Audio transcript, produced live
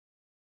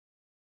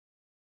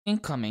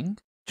Incoming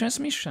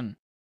transmission.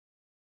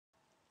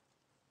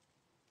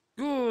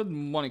 Good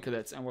morning,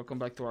 cadets, and welcome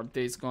back to our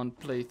Days Gone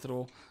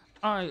playthrough.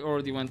 I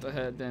already went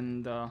ahead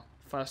and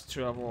fast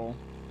travel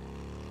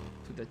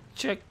to the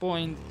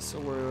checkpoint, so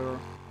we're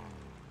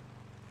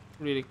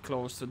really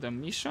close to the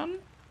mission.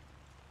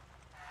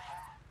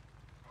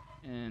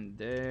 And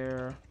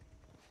there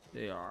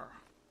they are.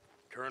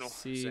 Colonel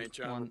St.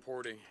 John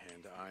reporting,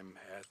 and I'm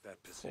at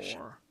that position.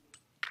 Were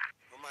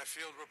my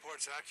field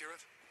reports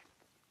accurate?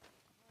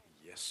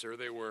 Yes, sir,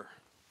 they were.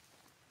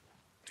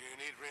 Do you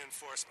need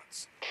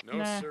reinforcements?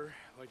 No, sir.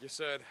 Like you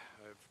said,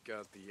 I've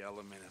got the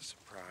element of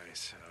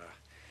surprise.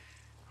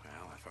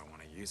 Well, if I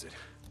want to use it.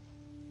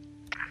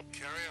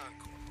 Carry on,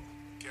 Corporal.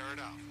 Gear it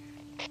out.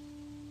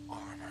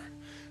 Armor.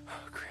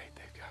 Oh, great.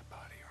 They've got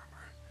body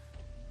armor.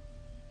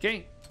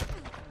 Okay,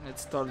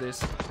 let's start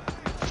this.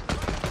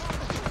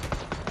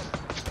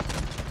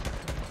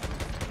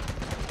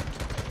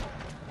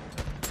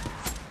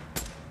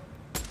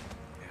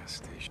 Gas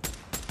station.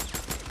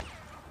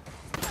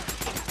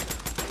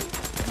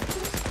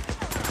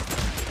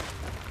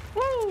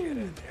 Woo! Get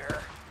in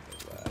there.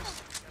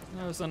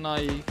 That was a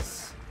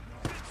nice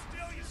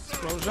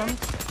explosion.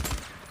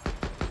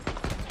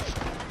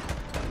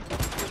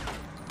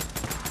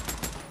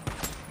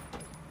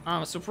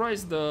 I'm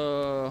surprised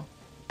the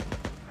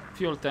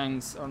fuel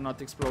tanks are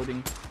not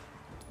exploding.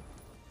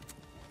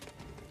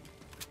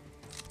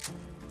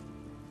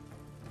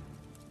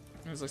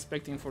 I was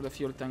expecting for the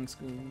fuel tanks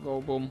to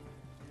go boom.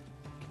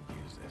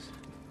 Use this.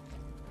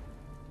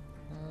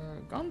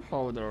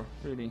 Gunpowder,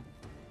 really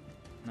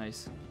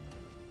nice.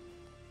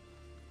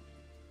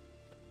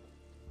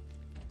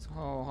 So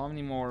how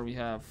many more we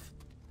have?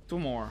 2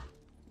 more.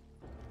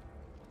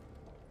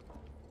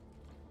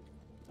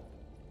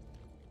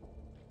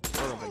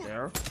 Or over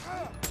there.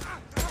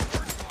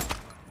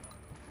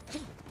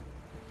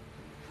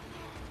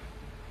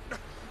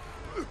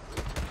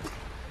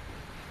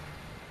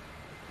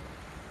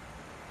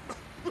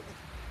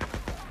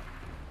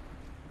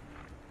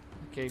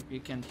 Okay, you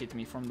can't hit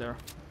me from there.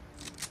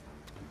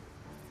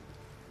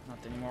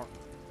 Not anymore.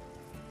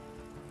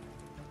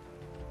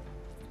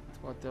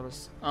 What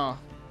else? Ah,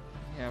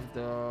 we have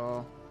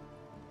the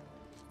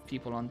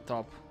people on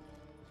top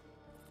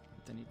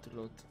that I need to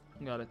loot.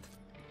 Got it.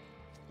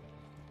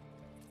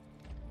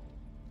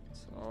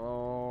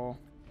 So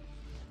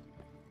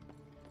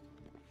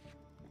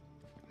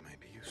Might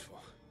be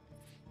useful.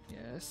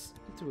 yes,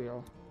 it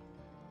will.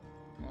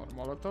 More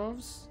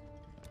Molotovs.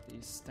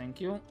 Please,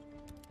 thank you.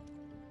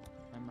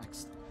 I'm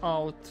maxed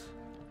out.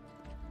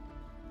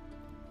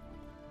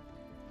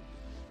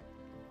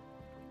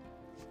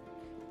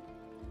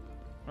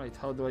 Right,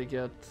 how do I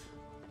get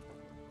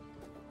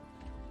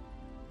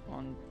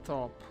on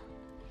top?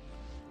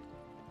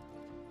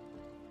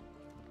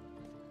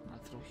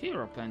 Not through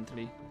here,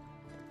 apparently.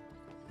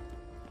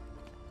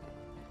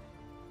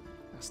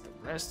 That's the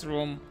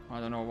restroom.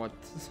 I don't know what.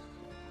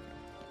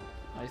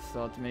 I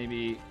thought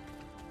maybe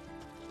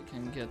we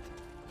can get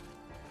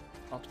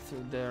up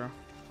through there.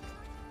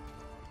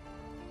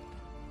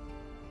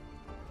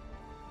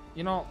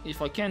 You know,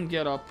 if I can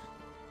get up,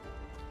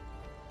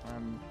 I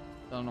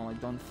don't know, I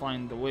don't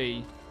find the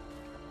way.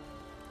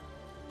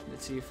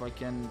 Let's see if I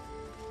can.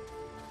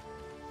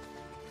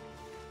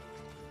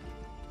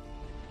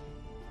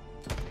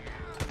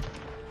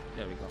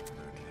 There we go.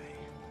 Okay.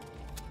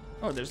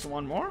 Oh, there's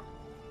one more?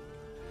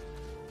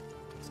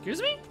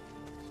 Excuse me?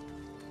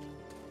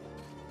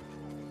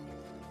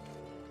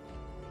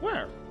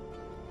 Where?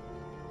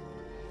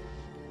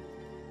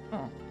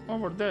 Oh,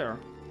 over there.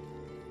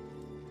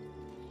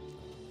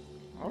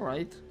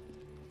 Alright.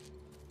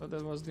 But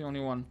that was the only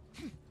one.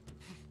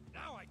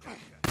 Now I got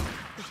you.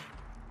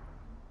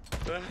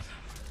 That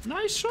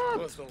Nice shot!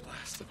 was the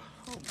last of them.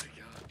 Oh my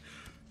god.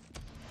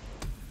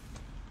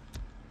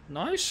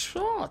 Nice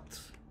shot!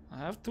 I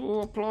have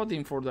to applaud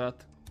him for that.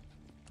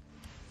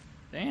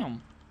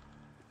 Damn.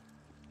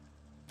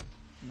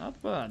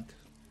 Not bad.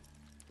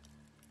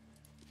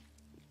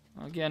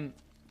 Again,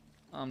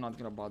 I'm not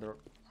gonna bother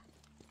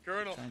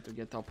Colonel, trying to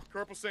get up.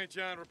 Corporal St.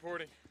 John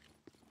reporting.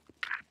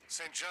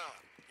 St. John,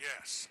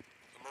 yes.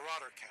 The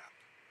Marauder camp.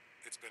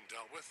 It's been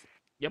dealt with?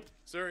 Yep.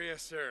 Sir,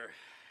 yes, sir.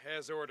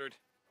 As ordered.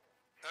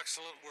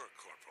 Excellent work,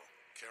 Corporal.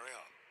 Carry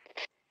on.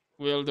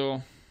 Will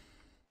do.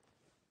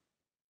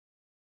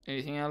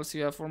 Anything else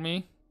you have for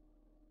me?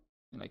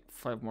 Like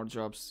 5 more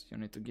jobs you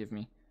need to give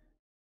me.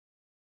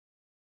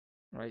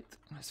 Right,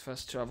 let's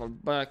fast travel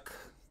back,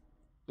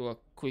 do a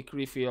quick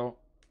refill,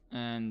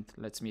 and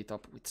let's meet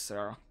up with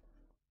Sarah.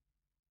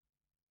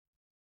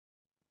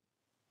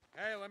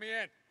 Hey, let me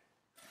in.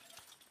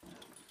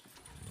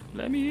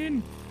 Let me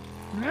in!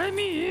 Let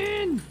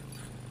me in!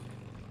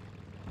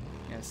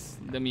 Yes,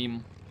 the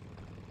meme.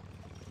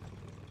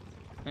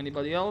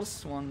 Anybody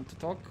else want to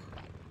talk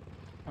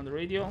on the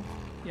radio?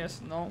 Yes,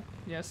 no,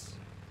 yes.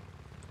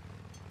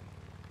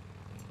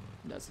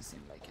 Doesn't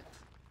seem like it.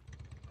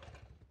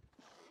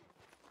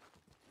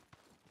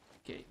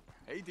 Okay,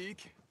 Hey,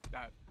 Deke.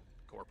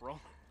 Corporal.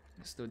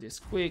 let's do this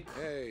quick.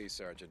 Hey,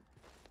 Sergeant.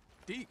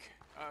 Deke,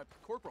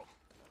 Corporal.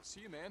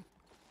 See you, man.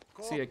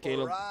 See ya,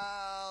 Caleb.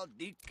 Corporal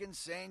Deacon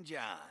St.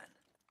 John.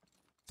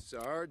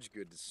 Sarge,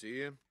 good to see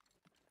you.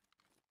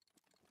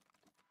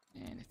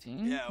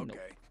 Anything? Yeah, Nope.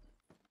 okay.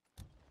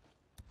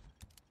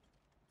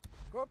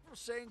 Corporal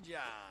St. John.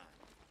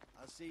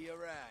 I'll see you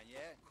around, yeah?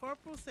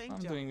 Corporal St.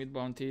 I'm John. doing with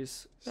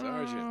bounties.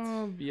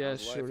 Sergeant, Yeah,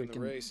 how's life sure, in we the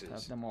can races?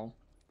 have them all.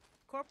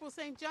 Corporal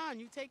St. John,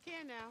 you take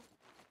care now.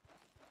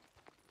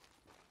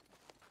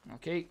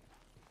 Okay.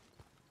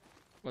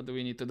 What do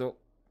we need to do?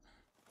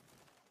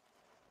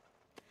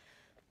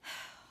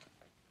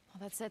 Well,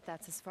 that's it.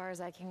 That's as far as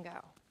I can go.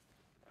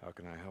 How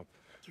can I help?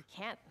 You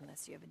can't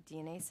unless you have a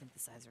DNA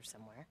synthesizer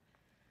somewhere.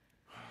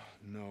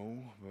 No,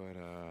 but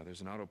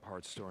there's an auto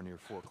parts store near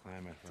Fort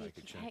Klamath that I Deke,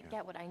 could you check can't out.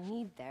 get what I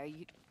need there.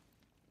 You.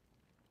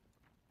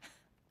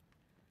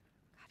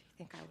 God, you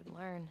think I would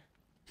learn?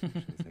 I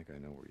think I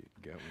know where you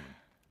can get one.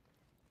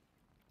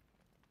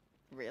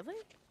 Really?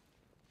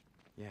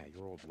 Yeah,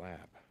 your old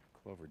lab,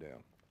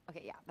 Cloverdale.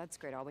 Okay, yeah, that's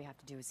great. All we have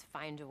to do is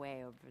find a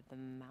way over the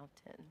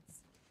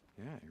mountains.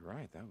 Yeah, you're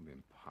right. That would be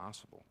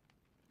impossible.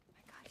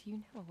 My God, you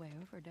know a way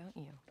over, don't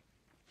you?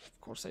 Of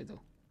course I do.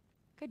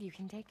 Good, you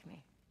can take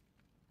me.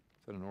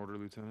 Is that an order,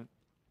 Lieutenant?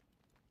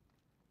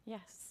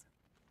 Yes.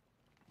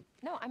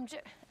 No, I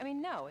mean,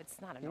 no,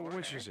 it's not an order.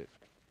 Which is it?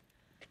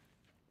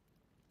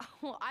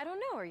 Well, I don't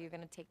know. Are you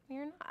gonna take me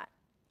or not?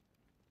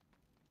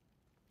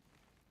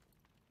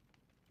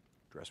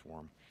 Dress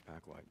warm,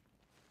 pack light.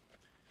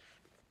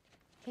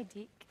 Hey,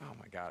 Deke. Oh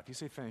my God! If you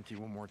say thank you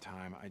one more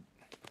time,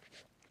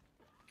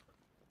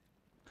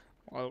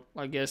 Well,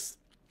 I guess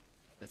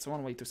that's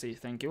one way to say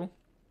thank you.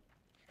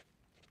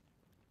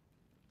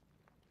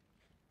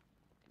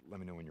 let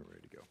me know when you're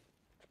ready to go.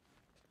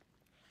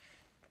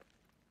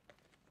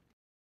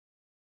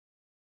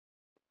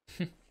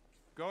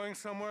 Going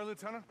somewhere,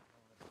 Lieutenant?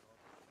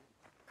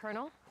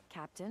 Colonel?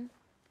 Captain?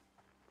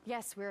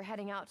 Yes, we're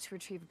heading out to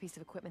retrieve a piece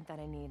of equipment that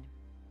I need.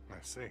 I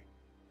see.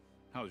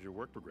 How's your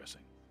work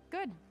progressing?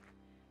 Good.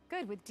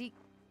 Good. With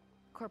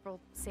Corporal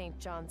St.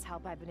 John's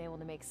help, I've been able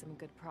to make some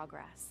good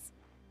progress.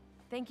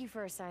 Thank you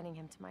for assigning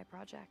him to my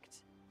project.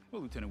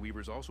 Well, Lieutenant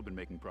Weaver's also been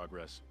making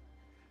progress.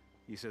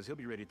 He says he'll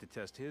be ready to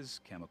test his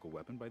chemical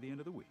weapon by the end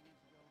of the week.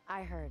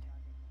 I heard.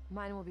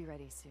 Mine will be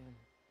ready soon.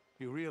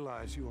 You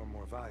realize you are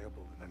more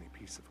valuable than any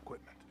piece of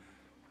equipment.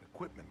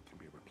 Equipment can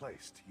be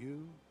replaced.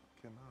 You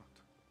cannot.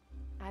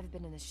 I've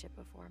been in this ship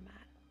before,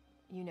 Matt.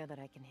 You know that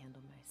I can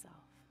handle myself.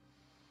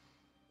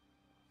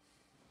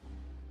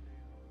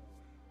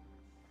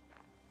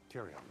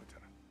 Carry on,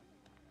 Lieutenant.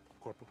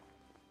 Corporal.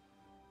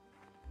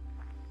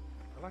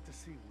 I'd like to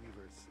see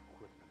Weaver's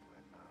equipment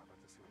right now. I'd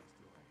like to see what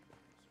he's doing.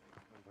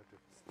 I'd like to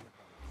see how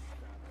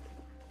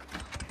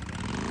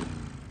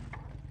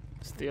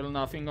it's status. Still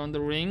nothing on the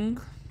ring.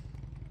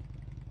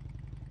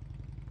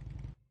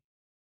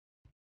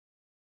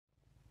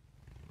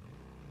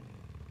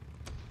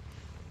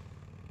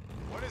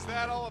 What is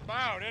that all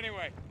about,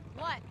 anyway?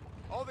 What?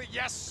 All the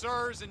yes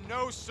sirs and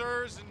no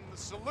sirs and the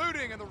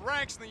saluting and the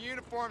ranks and the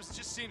uniforms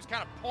just seems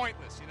kind of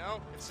pointless, you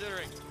know?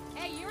 Considering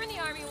Hey, you were in the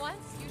army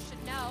once. You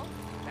should know.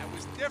 that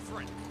was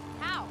different.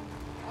 How?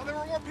 Well, there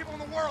were more people in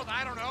the world,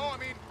 I don't know. I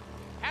mean,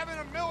 having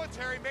a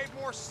military made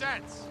more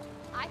sense.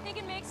 I think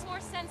it makes more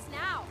sense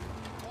now.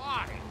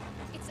 Why?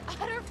 It's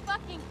utter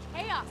fucking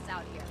chaos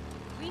out here.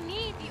 We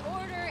need the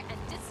order and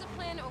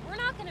discipline or we're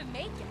not gonna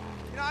make it.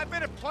 You know, I've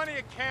been at plenty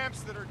of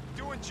camps that are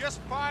doing just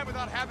fine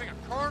without having a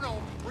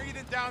colonel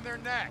breathing down their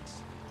necks.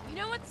 You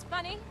know what's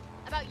funny?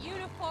 About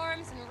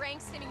uniforms and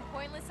ranks seeming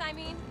pointless, I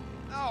mean?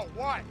 Oh,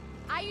 what?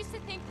 I used to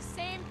think the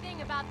same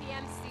thing about the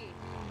MC.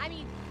 I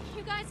mean,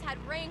 you guys had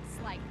ranks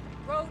like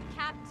road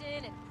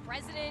captain and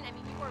president. I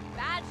mean, you wore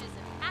badges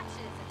and patches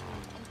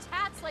and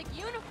tats like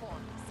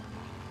uniforms.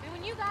 I mean,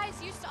 when you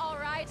guys used to all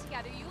ride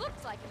together, you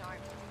looked like an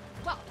army.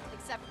 Well,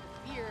 except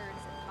for beards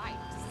and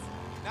bikes.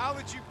 Now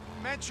that you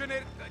mention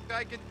it,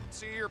 I can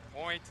see your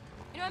point.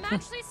 You know, I'm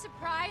actually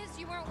surprised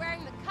you weren't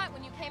wearing the cut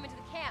when you came into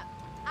the camp.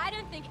 I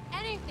didn't think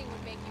anything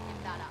would make you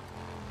give that up.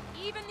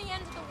 Even the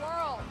end of the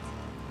world.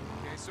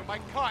 Okay, so my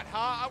cut,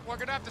 huh? We're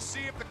gonna have to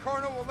see if the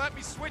colonel will let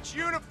me switch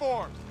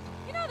uniforms.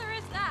 You know there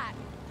is that.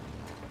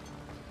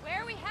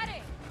 Where are we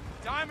heading?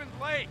 Diamond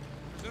Lake.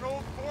 There's an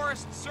old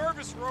forest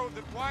service road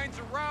that winds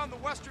around the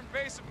western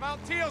base of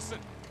Mount Thielsen.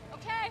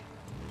 Okay.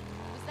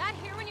 Was that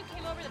here when you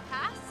came over the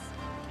pass?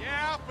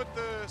 Yeah, but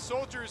the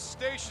soldiers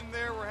stationed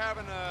there were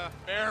having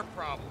bear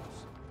problems.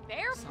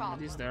 Bear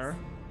Somebody's problems. there.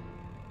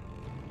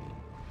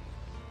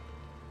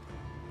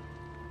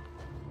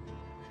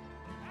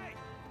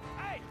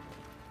 Hey!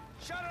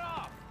 Shut it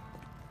off!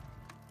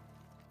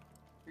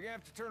 You're gonna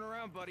have to turn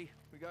around, buddy.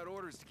 We got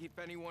orders to keep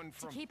anyone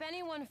from... To keep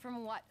anyone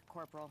from what,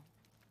 Corporal?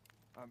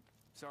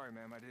 Sorry,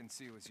 ma'am. I didn't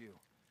see it was you.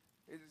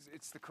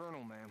 It's the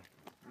Colonel, ma'am.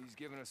 He's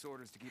given us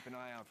orders to keep an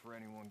eye out for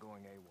anyone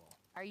going AWOL.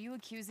 Are you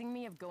accusing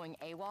me of going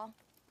AWOL?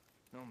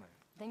 No, ma'am.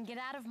 Then get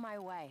out of my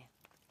way.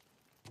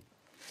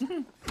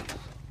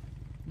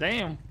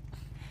 Damn.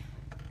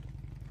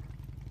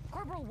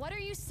 Corporal, what are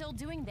you still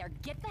doing there?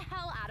 Get the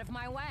hell out of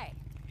my way.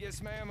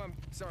 Yes, ma'am. I'm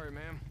sorry,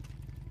 ma'am.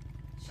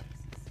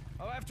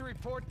 I'll have to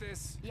report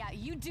this. Yeah,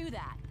 you do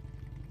that.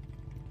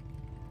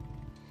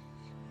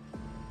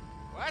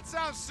 That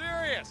sounds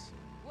serious.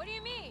 What do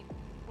you mean?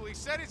 Well, he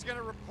said he's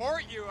gonna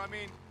report you. I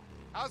mean,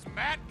 how's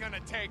Matt gonna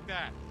take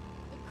that?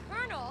 The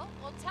colonel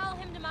will tell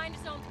him to mind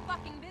his own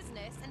fucking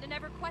business and to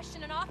never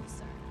question an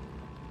officer.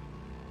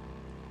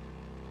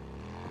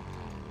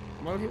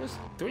 Well, he was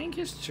doing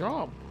his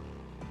job.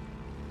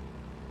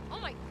 Oh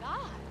my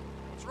god.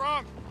 What's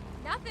wrong?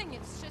 Nothing,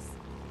 it's just...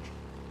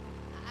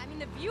 I mean,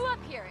 the view up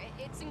here,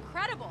 it's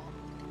incredible.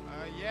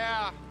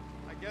 Yeah.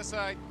 I guess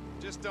I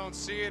just don't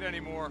see it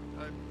anymore.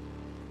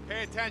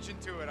 Pay attention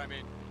to it, I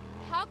mean.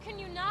 How can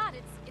you not?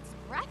 It's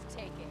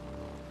breathtaking.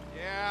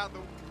 Yeah,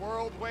 the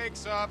world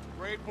wakes up,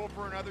 grateful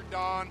for another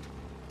dawn.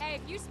 Hey,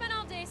 if you spent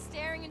all day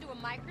staring into a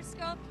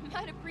microscope, you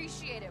might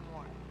appreciate it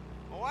more.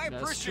 Oh, I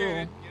That's appreciate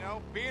true. it. You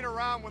know, being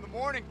around when the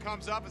morning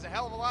comes up is a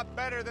hell of a lot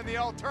better than the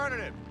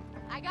alternative.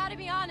 I gotta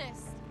be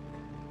honest.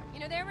 You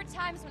know, there were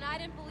times when I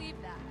didn't believe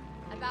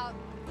that. About,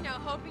 you know,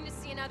 hoping to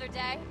see another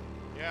day.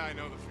 Yeah, I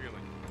know the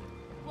feeling.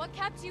 What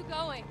kept you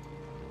going?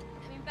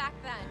 I mean, back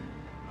then.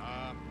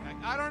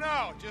 I don't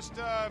know. Just,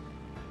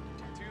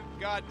 too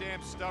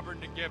goddamn stubborn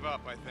to give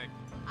up, I think.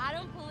 I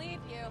don't believe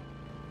you.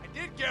 I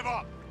did give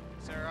up,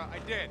 Sarah. I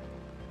did.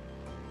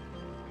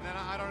 And then,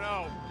 I don't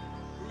know.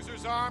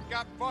 Boozer's arm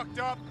got fucked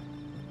up.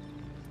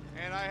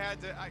 And I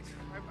had to,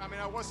 I mean,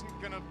 I wasn't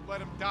gonna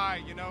let him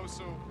die, you know,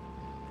 so...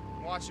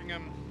 Watching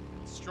him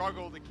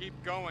struggle to keep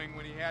going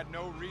when he had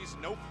no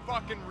reason, no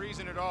fucking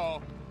reason at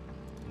all.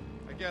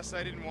 I guess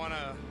I didn't want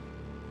to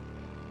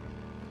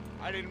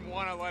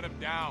let him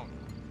down.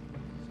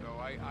 So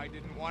I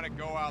didn't want to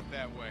go out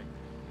that way.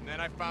 And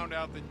then I found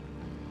out that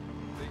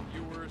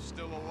you were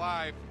still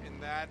alive,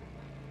 and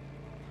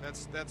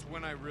that's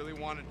when I really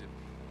wanted to.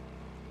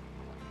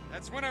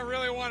 That's when I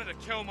really wanted to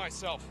kill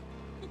myself.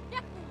 Yeah,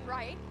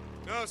 right.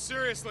 No,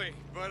 seriously.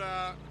 But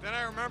then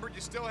I remembered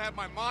you still had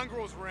my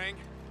mongrel's ring.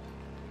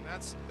 And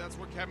that's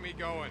what kept me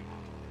going.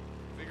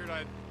 Figured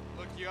I'd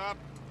look you up,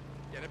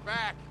 get it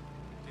back.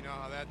 You know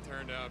how that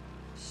turned out.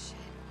 Shit.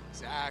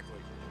 Exactly.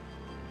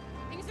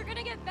 Things are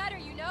gonna get better,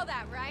 you know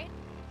that, right?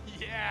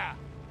 Yeah.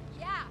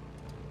 Yeah.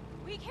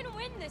 We can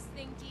win this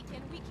thing,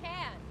 Deacon. We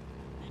can.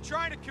 You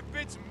trying to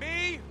convince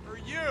me or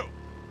you?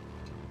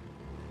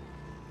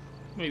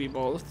 Maybe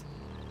both.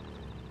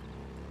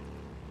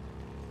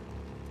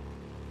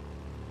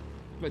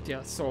 But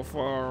yeah, so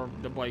far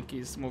the bike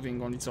is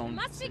moving on its We own.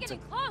 must be It's a getting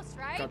close,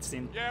 right?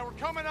 cutscene. Yeah, we're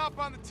coming up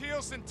on the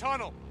Tealson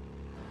Tunnel.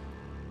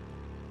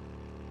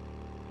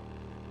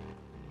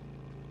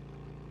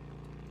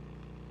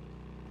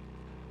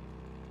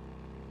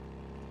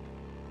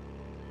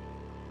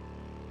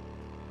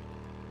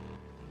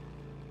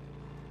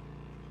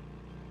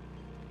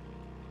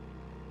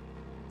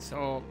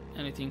 So,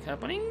 anything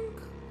happening?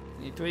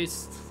 Any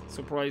twist,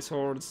 surprise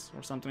hordes,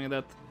 or something like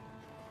that?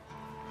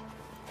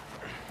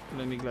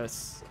 Let me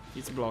guess.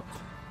 It's blocked.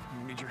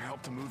 Need your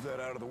help to move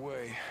that out of the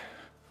way.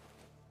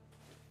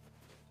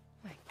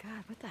 My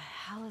God, what the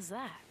hell is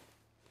that?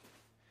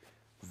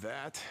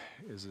 That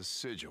is a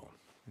sigil.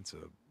 It's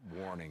a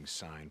warning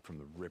sign from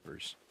the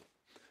Rippers.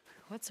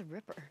 What's a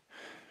ripper?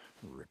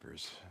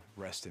 Rippers,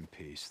 rest in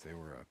peace. They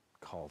were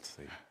a cult.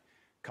 They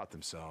cut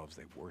themselves.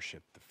 They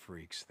worshipped the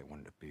freaks. They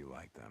wanted to be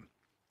like them.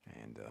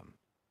 And,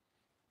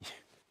 you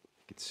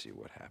could see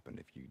what happened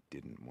if you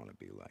didn't want to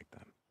be like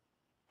them.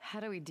 How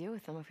do we deal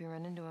with them if we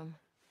run into them?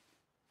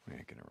 We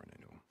ain't gonna run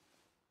into them.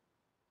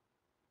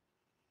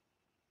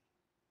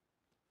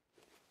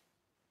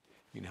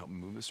 You can help me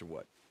move this or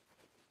what?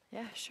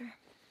 Yeah, sure.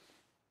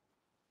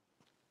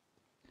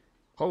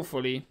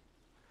 Hopefully,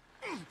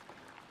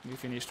 we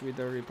finished with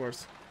the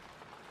reports.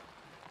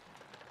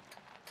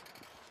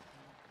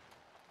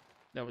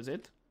 That was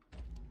it?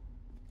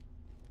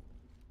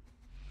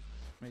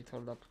 Wait,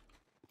 hold up.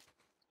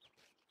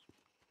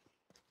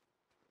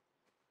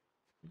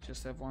 We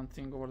just have one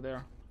thing over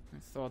there. I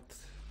thought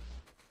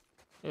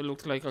it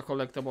looked like a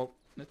collectible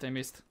that I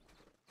missed.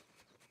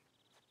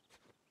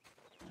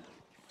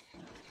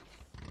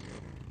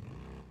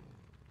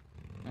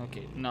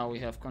 Okay, now we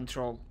have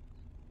control.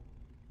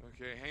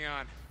 Okay, hang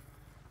on.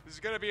 This is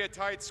gonna be a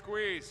tight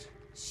squeeze.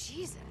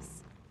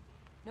 Jesus.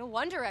 No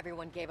wonder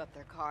everyone gave up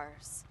their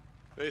cars.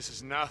 This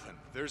is nothing.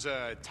 There's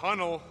a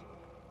tunnel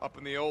up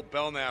in the old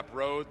Belknap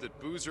Road that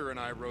Boozer and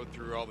I rode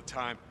through all the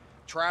time.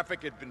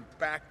 Traffic had been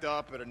backed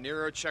up at a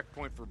Nero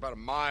checkpoint for about a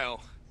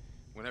mile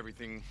when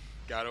everything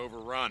got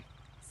overrun.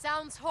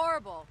 Sounds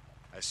horrible.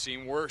 I've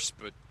seen worse,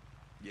 but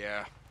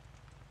yeah.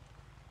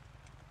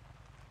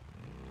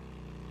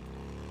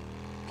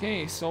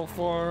 Okay, so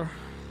far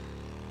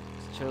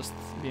it's just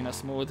been a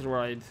smooth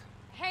ride.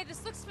 Hey,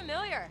 this looks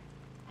familiar.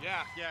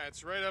 Yeah,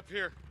 it's right up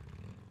here.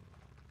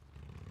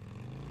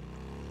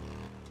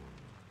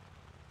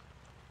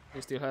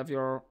 You still have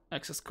your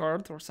access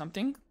card or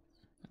something?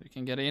 You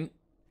can get in.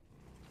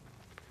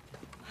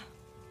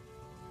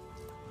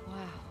 Wow.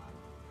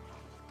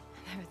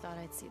 I never thought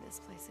I'd see this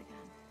place again.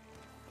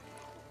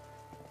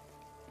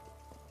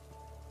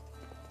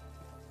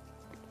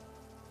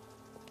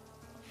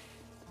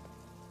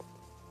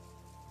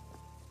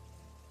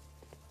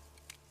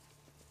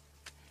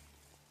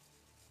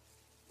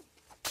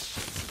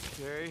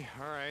 Okay,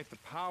 all right. The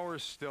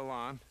power's still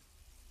on.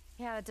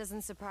 Yeah, that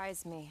doesn't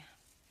surprise me.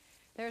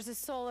 There's a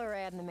solar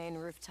array on the main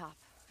rooftop.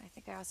 I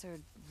think I also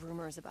heard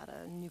rumors about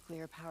a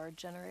nuclear-powered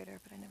generator,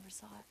 but I never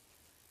saw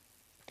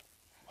it.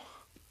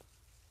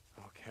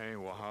 Okay,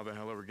 well, how the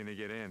hell are we gonna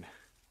get in?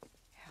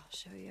 Here, I'll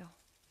show you.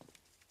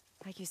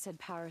 Like you said,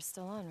 power's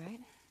still on, right?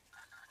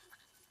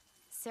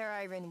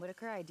 Sarah Irene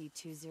Whitaker, ID 2007659.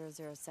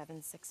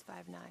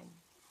 Good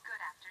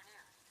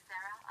afternoon,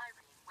 Sarah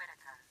Irene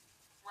Whitaker.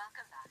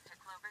 Welcome back to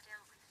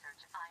Cloverdale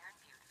Research Iron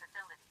Butte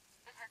facility.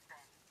 It has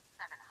been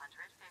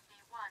 751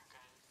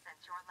 days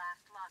since your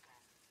last login.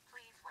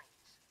 Please wait.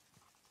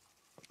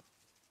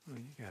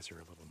 Well, you guys are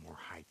a little more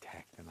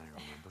high-tech than I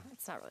remember.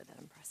 It's not really that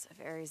impressive.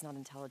 Ari's not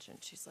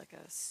intelligent. She's like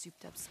a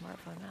souped-up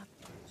smartphone app.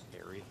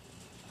 Ari?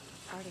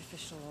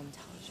 Artificial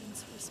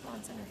intelligence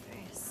response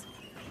interface.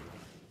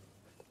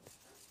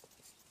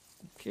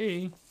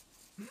 Okay.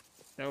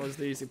 That was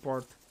the easy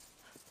part.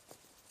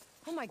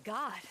 Oh my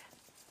god.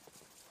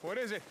 What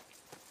is it?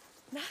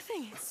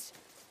 Nothing. It's...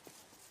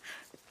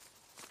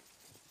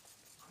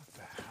 What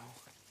the hell?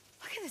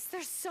 Look at this.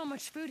 There's so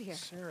much food here.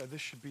 Sarah,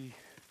 this should be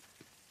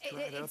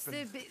dried It's up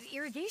the and...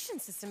 irrigation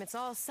system. It's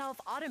all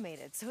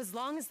self-automated. So as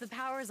long as the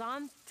power's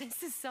on,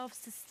 this is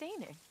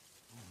self-sustaining.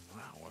 Oh,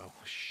 wow, well,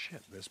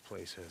 shit, this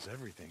place has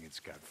everything. It's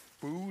got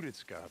food,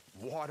 it's got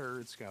water,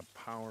 it's got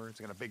power,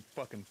 it's got a big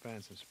fucking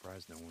fence. I'm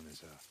surprised no one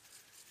is,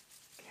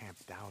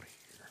 camped out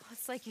here. Well,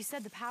 it's like you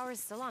said, the power's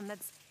still on.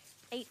 That's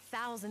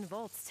 8,000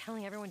 volts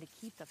telling everyone to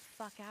keep the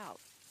fuck out.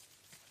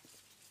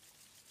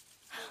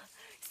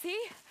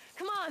 See?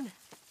 Come on!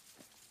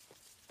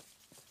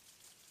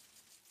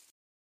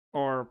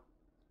 Or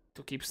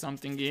to keep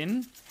something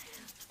in.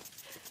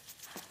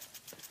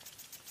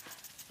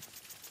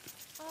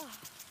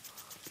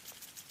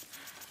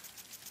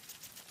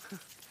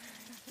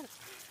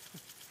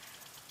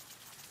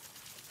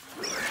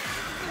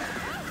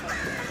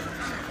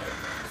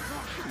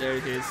 There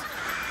it is.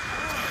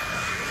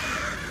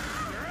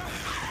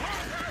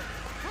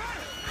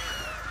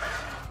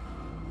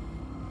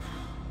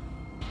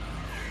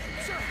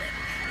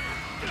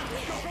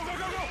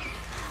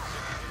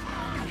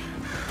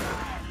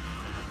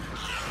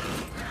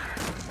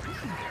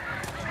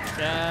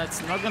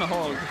 That's not gonna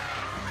hold.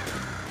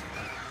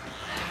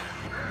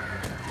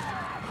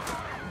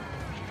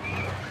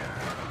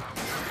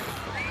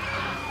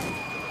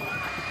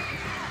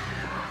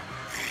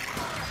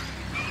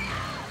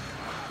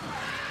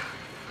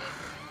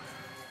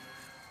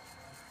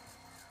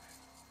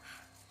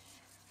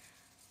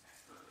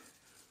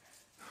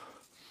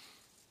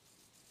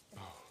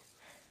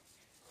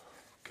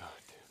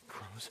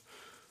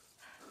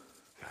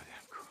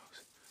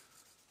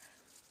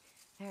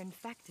 They're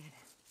infected.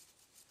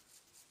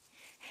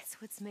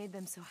 It's what's made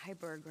them so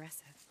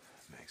hyper-aggressive.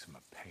 Makes them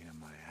a pain in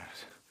my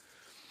ass.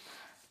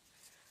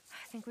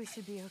 I think we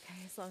should be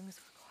okay as long as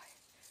we're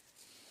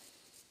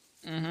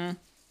quiet. Mm-hmm.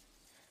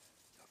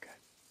 Okay.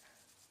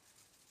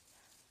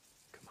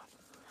 Come on.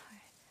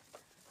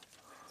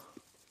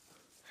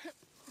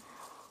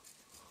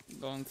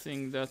 Don't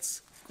think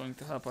that's going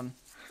to happen.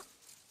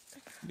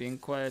 Being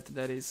quiet,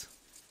 that is.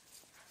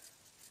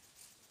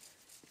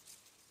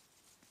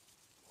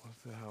 What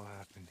the hell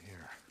happened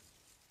here?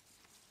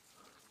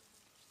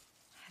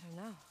 I don't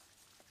know.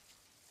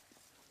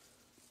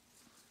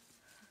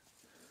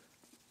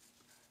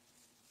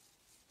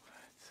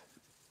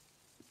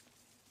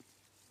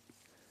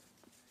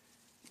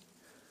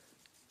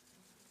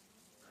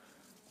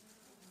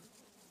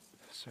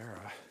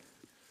 Sarah,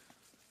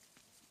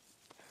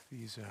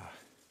 these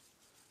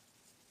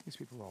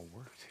people all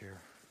worked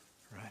here,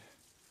 right?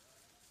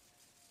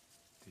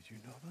 Did you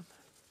know them?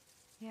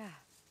 Yeah.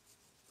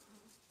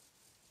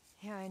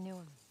 Yeah, I knew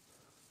him.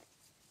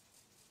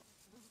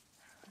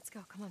 Let's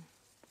go, come on.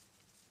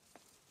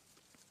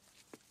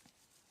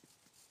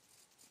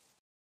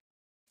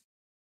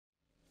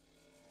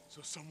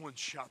 So someone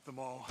shot them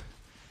all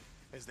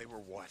as they were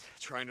what?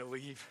 Trying to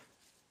leave?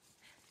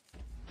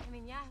 I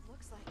mean, yeah, it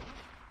looks like it.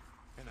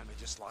 And then they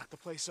just locked the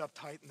place up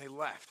tight and they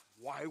left.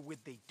 Why would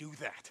they do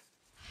that?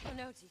 I don't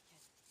know, Deacon.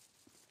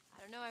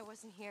 I don't know, I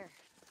wasn't here.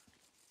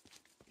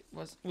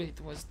 Wait,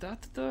 was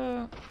that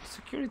the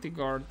security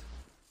guard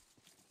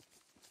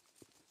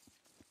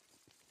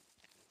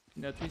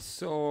that we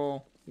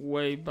saw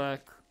way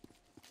back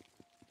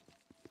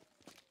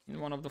in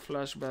one of the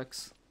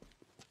flashbacks?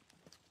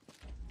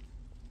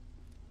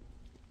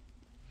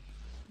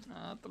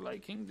 Not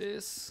liking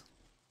this.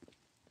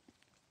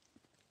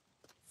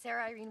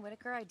 Sarah Irene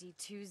Whitaker, ID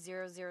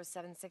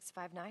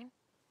 2007659.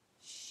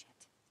 Shit.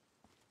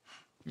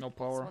 No This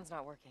power. one's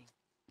not working.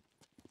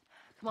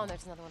 Come on,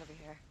 there's another one over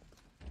here.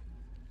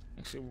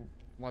 Actually,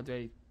 why do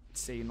I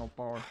say no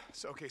power?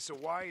 So, okay, so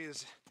why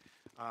is,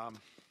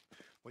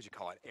 what'd you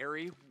call it,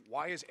 Ari?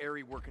 Why is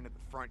Ari working at the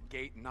front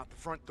gate and not the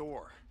front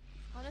door?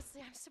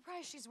 Honestly, I'm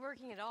surprised she's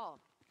working at all.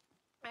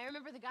 I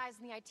remember the guys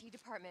in the IT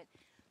department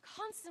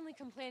constantly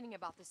complaining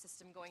about the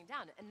system going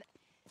down, and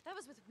that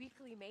was with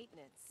weekly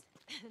maintenance.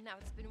 And now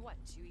it's been, what,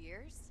 2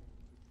 years?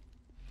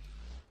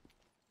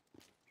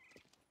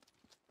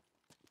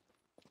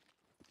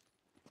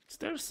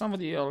 there's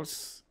somebody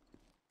else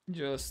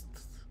just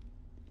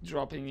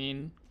dropping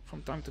in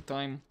from time to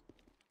time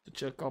to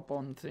check up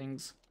on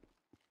things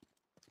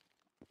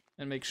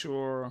and make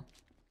sure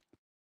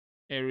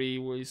Eri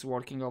is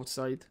working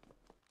outside.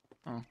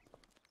 Oh.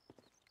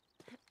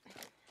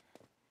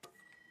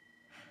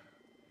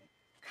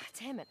 God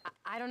damn it.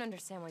 I don't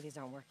understand why these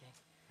aren't working.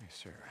 Hey,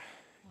 Sarah,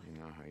 you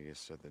know how you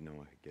just said that no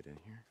one could get in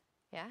here?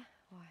 Yeah?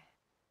 Why?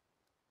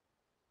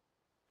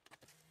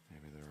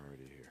 Maybe they're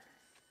already here.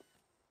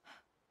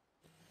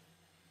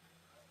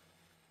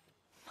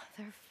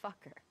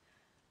 Motherfucker.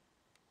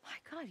 My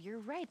God, you're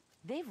right.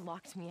 They've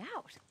locked me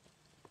out.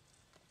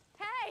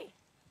 Hey!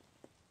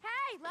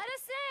 Hey, let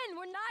us in!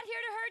 We're not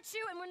here to hurt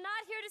you, and we're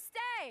not here to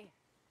stay!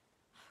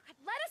 Oh, God,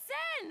 let us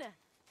in!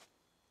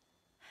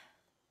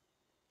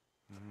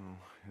 Oh,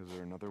 is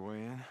there another way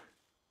in?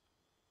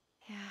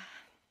 Yeah.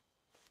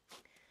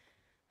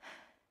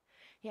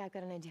 Yeah, I've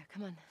got an idea.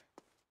 Come on.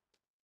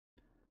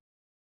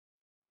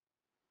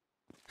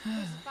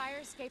 There's a fire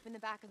escape in the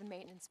back of the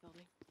maintenance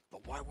building.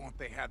 But why won't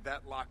they have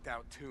that locked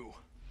out too?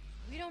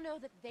 We don't know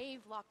that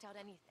they've locked out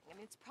anything. I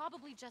mean, it's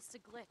probably just a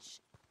glitch.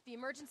 The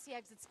emergency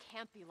exits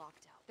can't be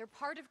locked out. They're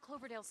part of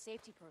Cloverdale's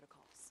safety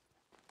protocols.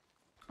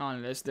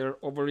 Unless they're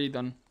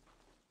overridden.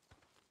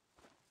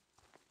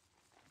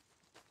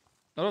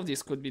 A lot of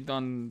this could be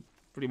done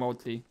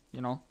remotely,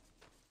 you know?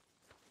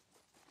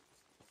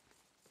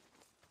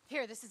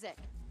 Here, this is it.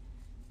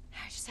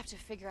 I just have to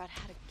figure out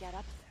how to get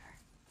up there.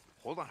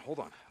 Hold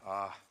on.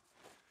 I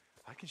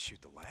can shoot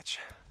the latch.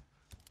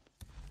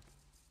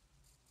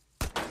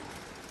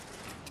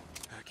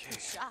 Okay.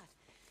 Good shot.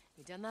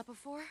 You done that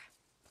before?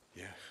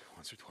 Yeah,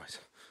 once or twice.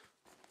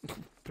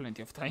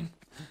 Plenty of time.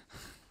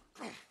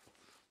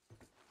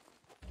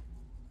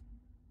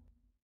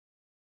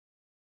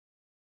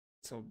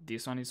 So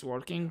this one is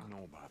working. I don't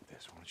know about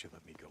this. Why don't you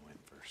let me go in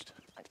first?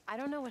 I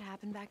don't know what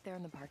happened back there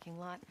in the parking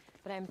lot,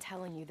 but I'm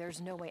telling you, there's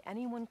no way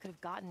anyone could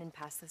have gotten in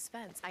past this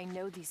fence. I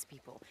know these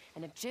people,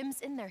 and if Jim's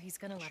in there, he's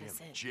gonna let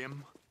us in.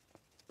 Jim,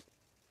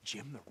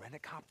 the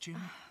rent-a-cop Jim?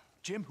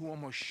 Jim, who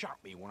almost shot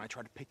me when I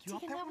tried to pick you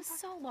up. Deacon, that was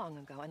so long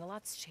ago, and a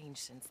lot's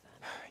changed since then.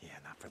 Yeah,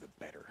 not for the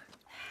better.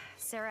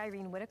 Sarah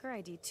Irene Whitaker,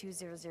 ID 2007659.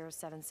 Good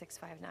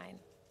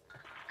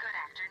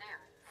afternoon.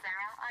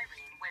 Sarah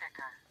Irene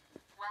Whitaker.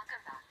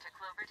 Welcome back to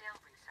Cloverdale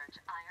Research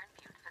Iron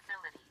Butte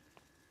Facility.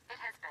 It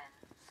has been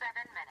 7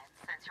 minutes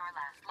since your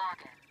last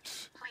login.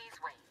 Please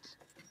wait.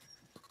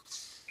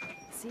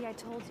 See, I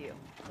told you.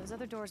 Those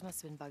other doors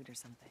must have been bugged or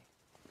something.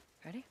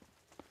 Ready?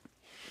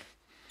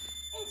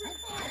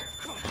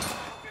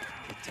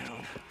 Get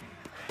down.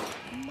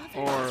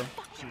 Or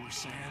You were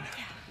saying?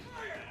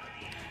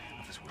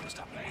 If this world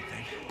stop one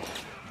thing,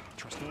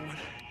 trust no one,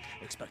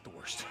 expect the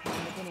worst.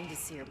 I'm beginning to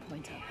see your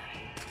point on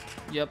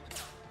that. yep.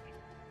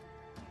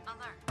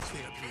 Alert.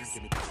 Stay up here and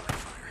give me the fire.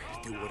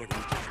 Do whatever you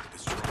can to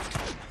destroy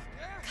it.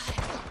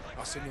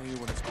 I'll signal you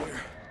when it's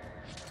clear.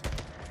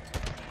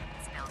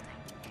 This building.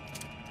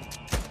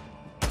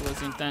 It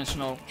was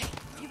intentional. Hey,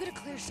 if you get a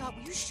clear shot,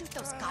 will you shoot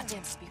those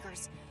goddamn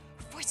speakers?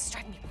 Your voice is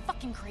driving me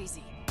fucking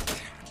crazy. I'm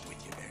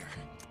with you there.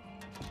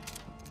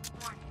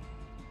 Warning.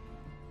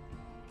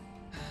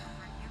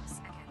 For use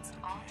against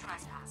all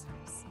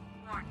trespassers.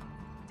 Warning.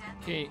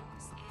 Deadly Okay.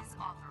 force is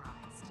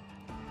authorized.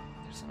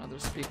 There's another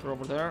speaker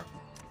over there.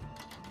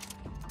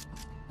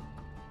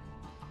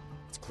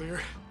 It's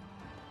clear.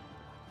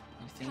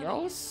 Anything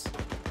else?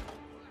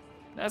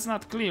 That's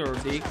not clear,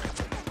 Dick.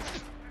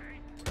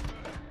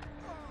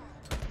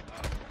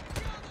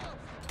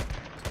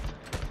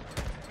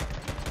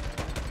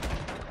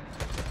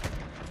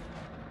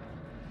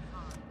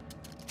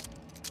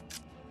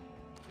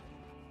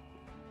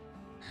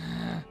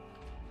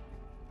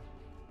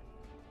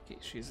 Okay,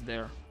 she's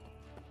there.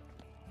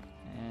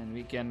 And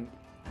we can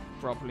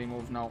properly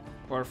move now.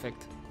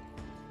 Perfect. This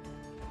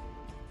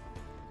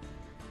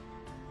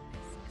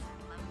is a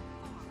level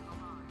 4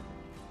 alarm.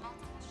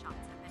 Multiple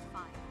shots have been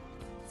fired.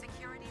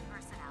 Security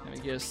personnel. Let me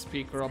to get a remain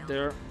speaker in up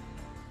there.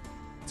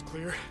 It's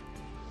clear.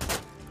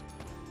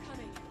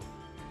 Coming.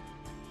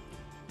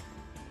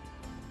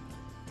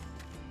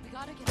 We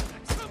gotta get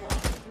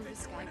through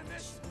this guy.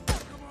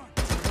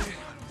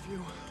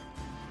 You.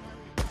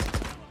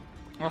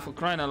 Oh, for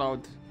crying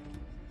aloud.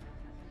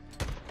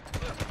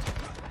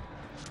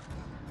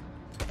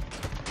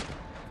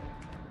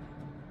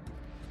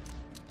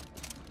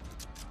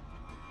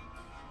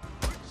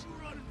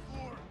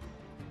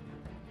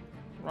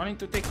 Running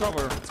to take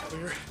cover. It's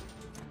clear.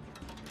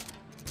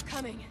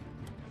 Coming.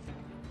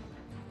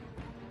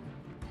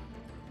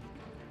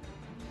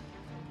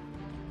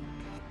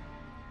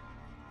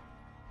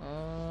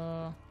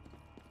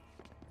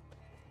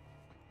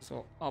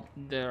 So up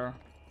there.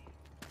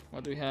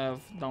 What do we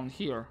have down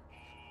here?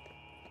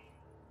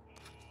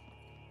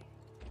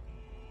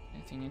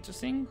 Anything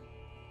interesting?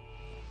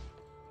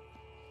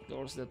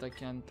 Doors that I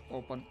can't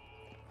open.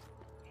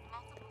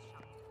 multiple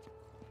shots.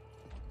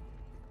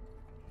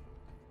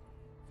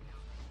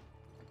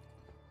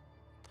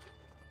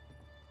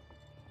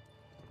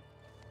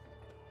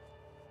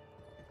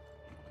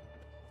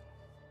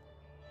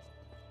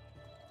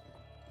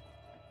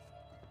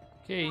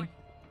 Okay. Deadly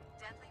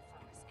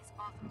force is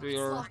authorized. Do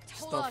your Locked.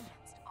 Hold stuff. on.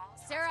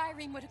 Sarah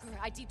Irene Whitaker,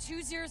 ID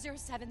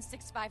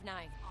 2007659.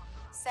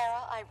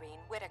 Sarah Irene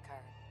Whitaker,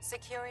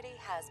 security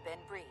has been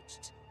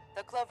breached.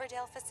 The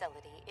Cloverdale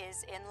facility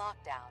is in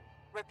lockdown.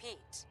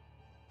 Repeat.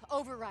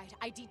 Override.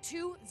 ID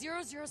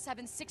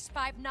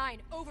 2007659.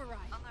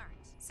 Override. Alert.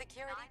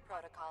 Security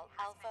protocol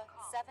Alpha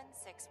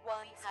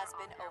 761 has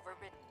been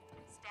overridden.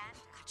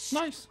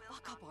 Stand Nice.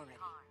 Lock up already.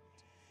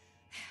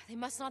 They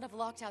must not have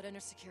locked out inner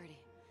security.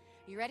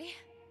 You ready?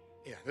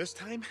 Yeah, this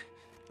time,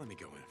 let me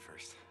go in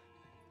first.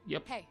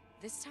 Yep. Hey,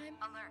 this time,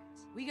 alert.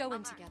 we go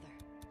in together.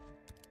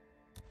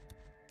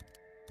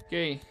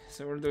 Okay,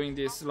 so we're doing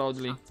this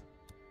loudly.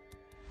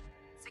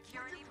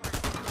 Security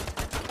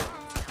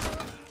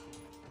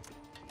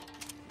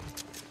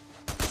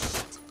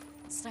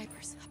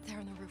Snipers up there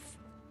on the roof.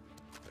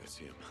 I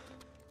see him.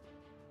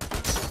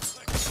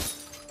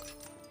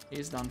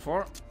 He's done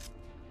for.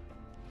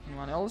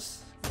 Anyone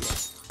else?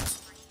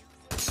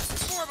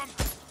 Four of them.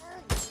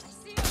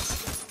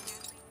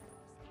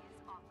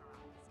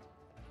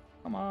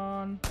 Come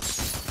on.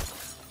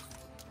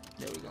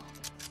 There we go.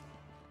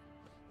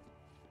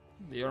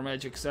 Do your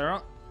magic,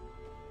 Sarah.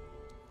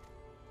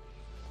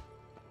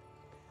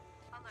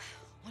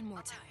 One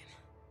more time.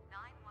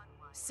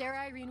 Sarah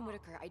Irene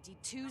Whitaker, ID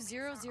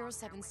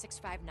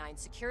 2007659.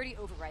 Security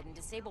override and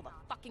disable the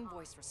fucking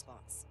voice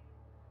response.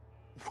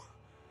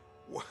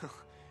 Well,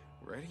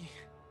 ready?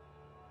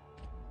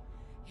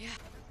 Yeah.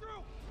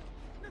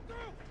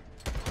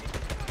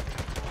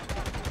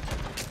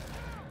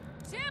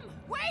 Tim,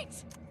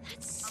 wait!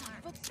 That son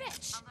of a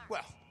bitch!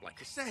 Well, like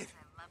I said,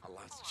 a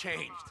lot's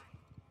changed.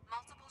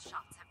 Multiple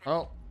shots have been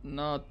Oh,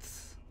 not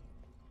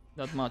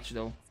that much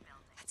though.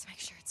 Let's make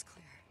sure it's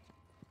clear.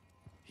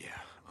 Yeah,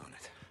 on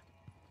it.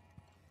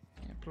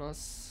 Yeah,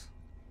 plus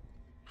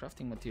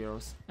crafting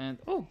materials and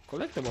oh,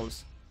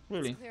 collectibles.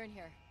 Really? It's clear in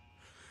here.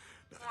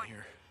 Nothing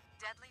here.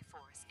 deadly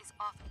force is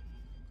off.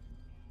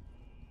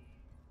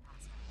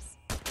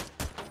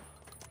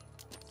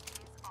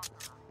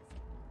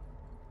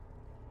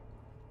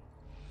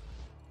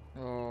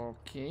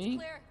 Okay.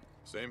 Clear.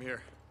 Same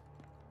here.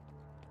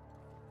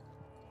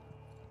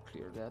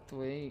 Clear that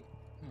way.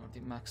 Already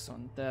max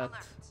on that.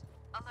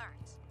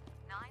 Alert.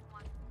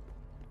 911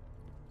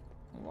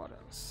 What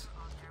else?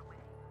 on their way.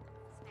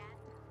 Stand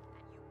down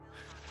and you will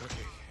not.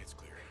 Okay, it's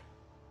clear.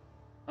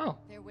 Oh,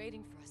 They're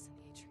waiting for us in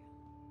the atrium.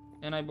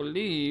 and I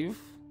believe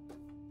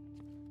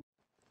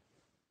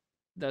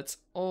that's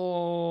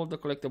all the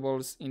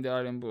collectibles in the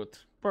iron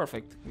boot.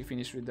 Perfect. We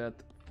finished with that.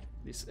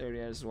 This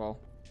area as well.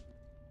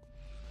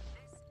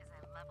 This is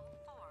a level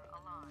 4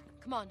 alarm.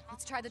 Come on,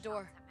 let's try the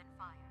door. Have been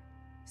fired.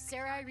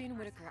 Sarah Irene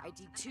Whitaker,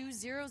 ID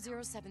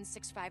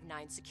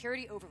 2007659.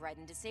 Security override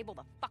and disable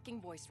the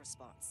fucking voice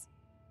response.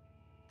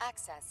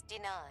 Access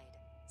denied.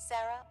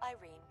 Sarah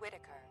Irene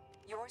Whitaker,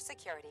 your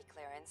security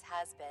clearance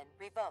has been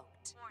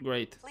revoked.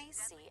 Great. Please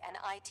see an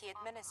IT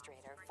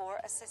administrator for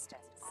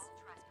assistance.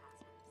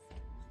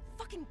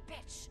 Fucking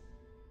bitch!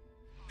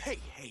 Hey,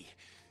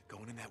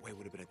 going in that way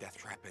would have been a death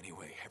trap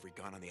anyway. Every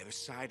gun on the other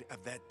side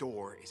of that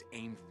door is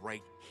aimed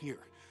right here.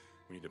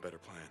 We need a better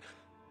plan.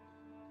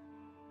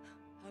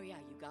 Oh yeah,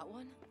 you got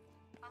one?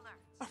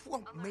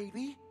 Well,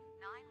 maybe.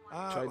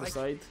 Try the like,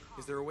 side.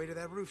 is there a way to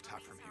that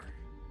rooftop from here?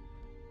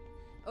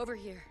 Over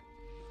here.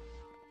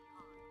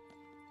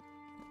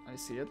 I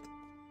see it.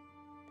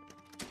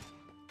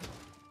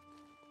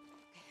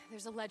 Okay,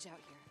 there's a ledge out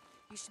here.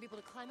 You should be able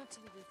to climb up to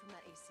the roof from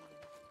that AC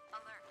unit.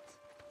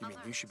 You mean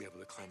you should be able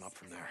to climb up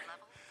from there?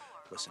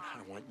 Listen,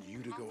 I want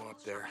you to go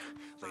up there,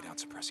 lay down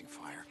suppressing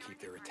fire, keep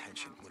their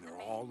attention. When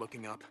they're all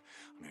looking up,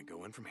 I'm gonna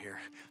go in from here.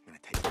 I'm gonna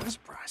take them by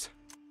surprise.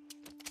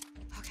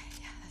 Okay,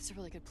 yeah, that's a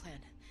really good plan.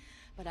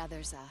 But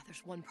there's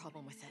one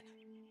problem with it.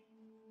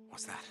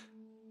 What's that?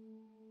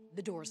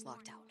 The door's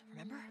locked out,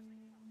 remember?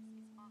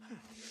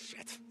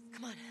 Shit.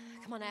 Come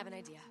on, I have an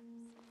idea.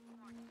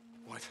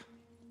 What?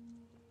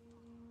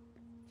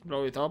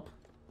 Blow it up.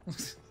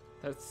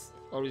 That's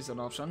always an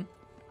option.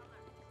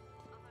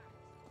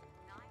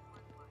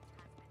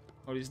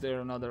 Or is there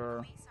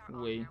another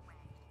way?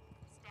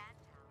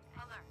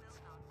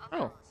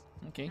 Oh,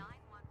 okay.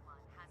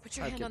 Put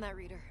your I hand can- on that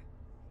reader.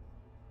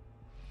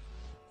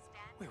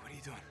 Wait, what are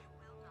you doing?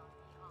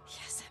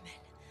 Yes, I'm in.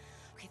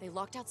 Okay, they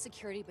locked out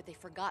security, but they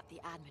forgot the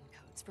admin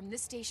codes. From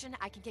this station,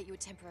 I can get you a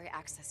temporary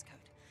access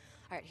code.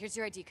 All right, here's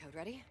your ID code.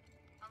 Ready?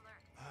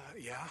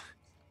 Yeah?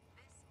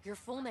 Your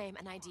full name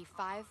and ID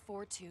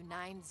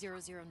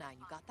 5429009.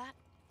 You got that?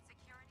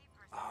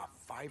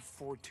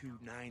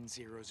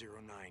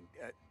 5429009.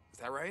 Is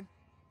that right?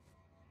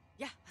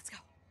 Yeah, let's go.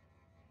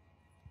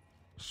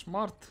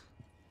 Smart.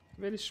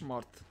 Very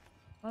smart.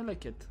 I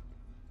like it.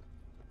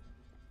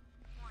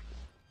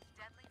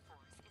 Deadly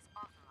force is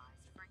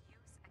authorized for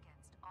use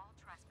against all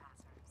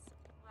trespassers.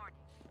 Warning.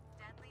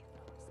 Deadly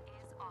force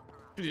is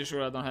authorized. Pretty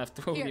sure I don't have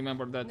to Here,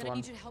 remember I'm that gonna one.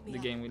 need you to help me The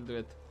out. game will do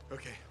it.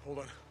 Okay, hold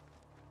on.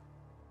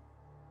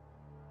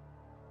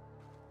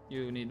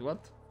 You need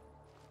what?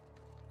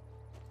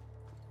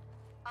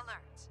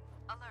 Alert.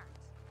 Alert.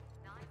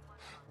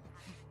 911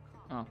 has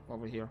been called. Oh,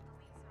 over here.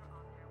 Police are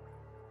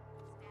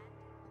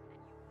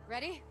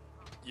Ready?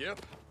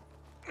 Yep.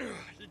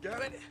 You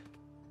got it?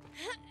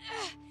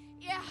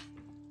 Yeah.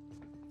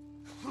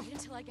 Wait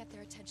until I get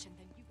their attention,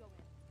 then you go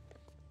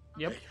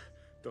in. Yep. Hey,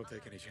 don't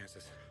take any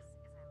chances.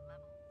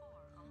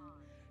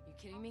 You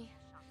kidding me?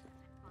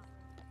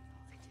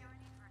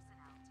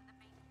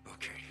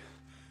 Okay,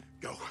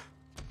 go.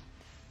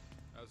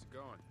 How's it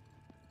going?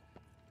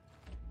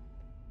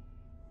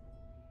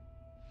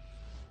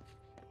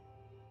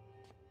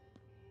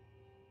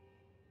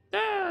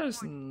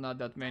 There's not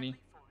that many.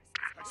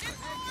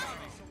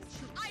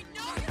 I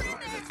know you're in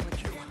there!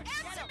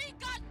 Answer me,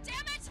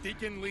 goddammit!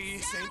 Deacon Lee,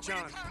 Sarah St.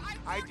 John. Whitaker,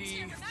 I ID warned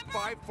you, remember?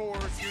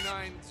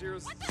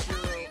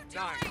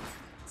 5429009.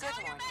 Good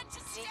morning,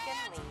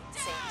 Deacon Lee,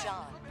 St.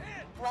 John.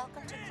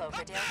 Welcome to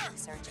Cloverdale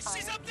Research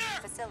Iron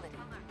Facility.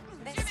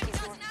 This is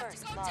your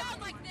first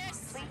login.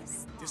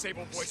 Please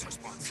Disable voice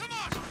response. Come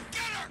on,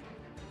 get her!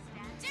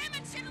 Damn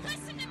it, Jim,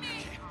 listen to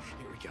me!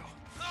 Here we go.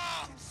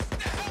 Oh, the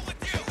hell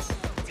with you!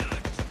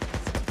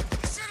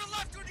 You should have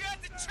left when you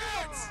had the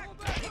chance!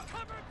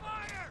 Cover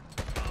fire!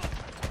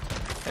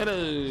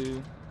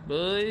 Hello,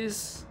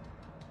 boys.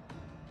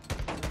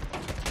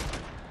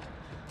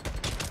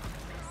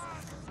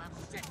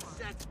 They're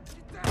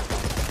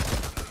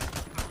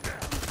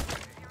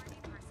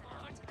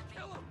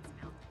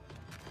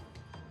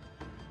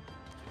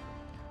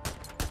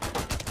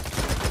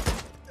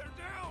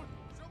down!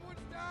 Someone's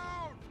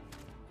down!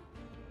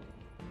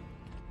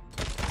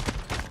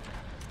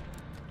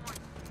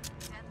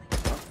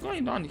 What's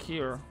going on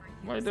here?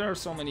 Why there are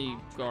so many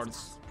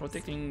guards?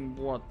 Protecting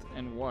what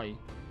and why?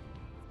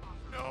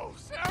 No,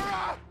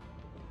 Sarah!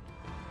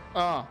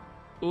 Ah,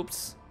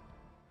 oops.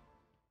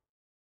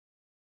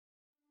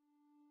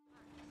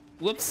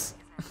 Whoops.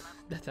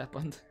 That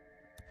happened.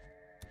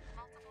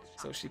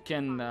 So she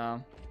can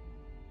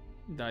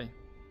die.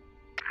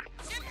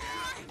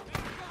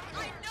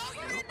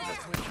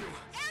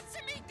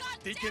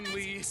 Deacon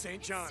Lee, St.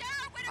 John.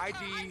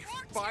 ID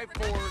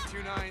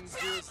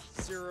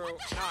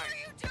 5429009.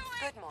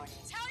 Good morning,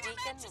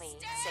 Deacon Lee,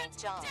 St.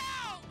 John.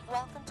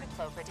 Welcome to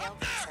Cloverdale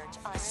Research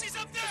Iron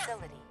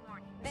Facility.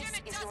 This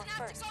is your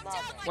first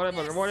login.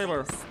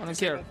 Whatever. I don't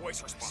care.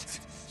 Voice response.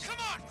 Come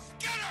on,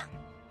 get her!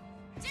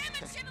 Damn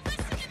it, Jim,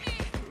 listen to me!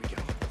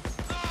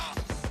 Oh,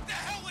 the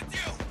hell with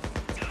you!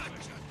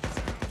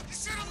 You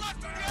should have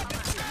left when you had the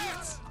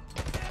chance!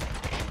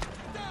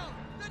 Down!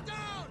 They're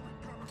down!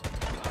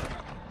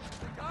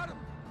 They got him!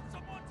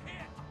 Someone's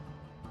hit!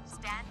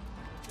 Stand.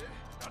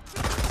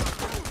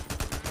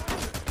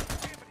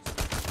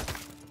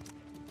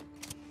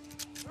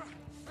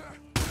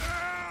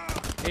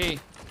 Hey,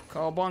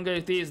 cowabunga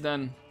it is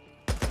then.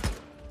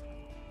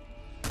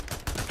 The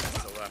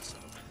last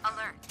of them.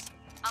 Alert.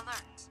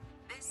 Alert.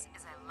 This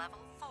is a level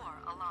 4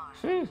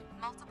 alarm.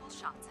 Multiple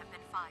shots have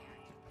been fired.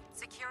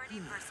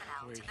 Security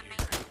personnel Wait to the here.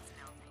 maintenance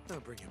building. I'll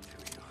bring him to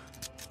you.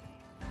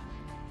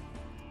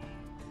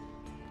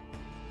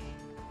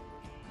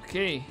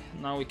 Okay,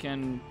 now we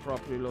can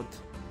properly load.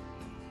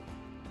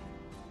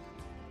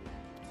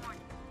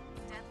 Warning.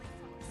 Deadly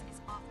force is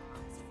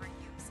authorized for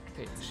use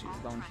Okay, against she's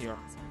all down here.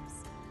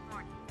 trespassers.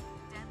 Warning.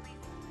 Deadly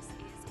force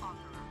is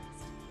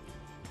authorized.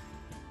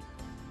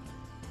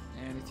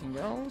 Anything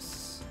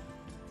else?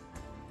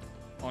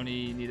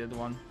 Only needed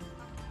one.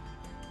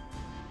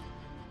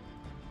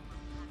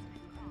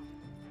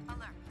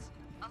 Alert.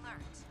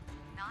 Alert.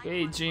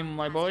 Hey, Jim,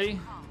 my boy.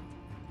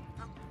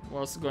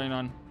 What's going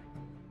on?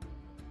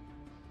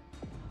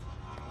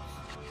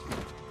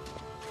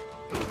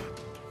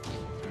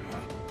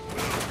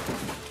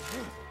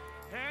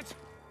 Hands!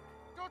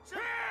 Don't shoot!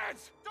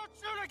 Hands! Don't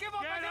shoot! I give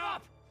up! I give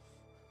up!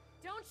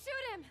 Don't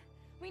shoot him!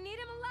 We need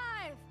him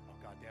alive! Oh,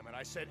 God damn it!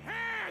 I said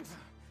hands!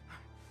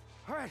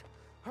 All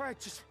right,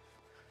 just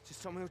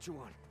tell me what you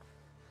want.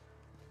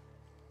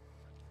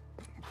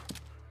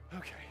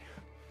 Okay.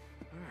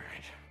 All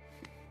right.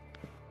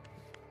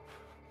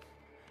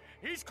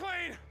 He's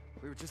clean!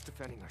 We were just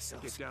defending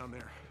ourselves. Get down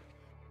there.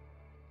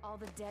 All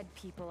the dead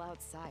people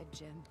outside,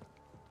 Jim.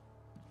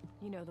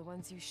 You know, the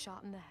ones you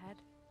shot in the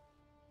head?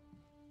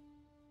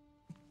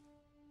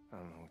 I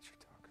don't know what you're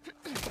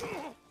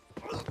talking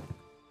about.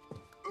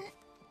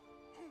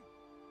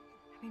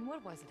 I mean,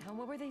 what was it, huh?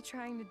 What were they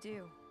trying to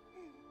do?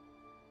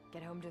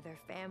 Get home to their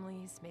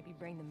families, maybe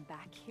bring them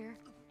back here?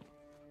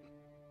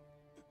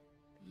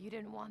 You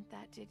didn't want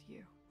that, did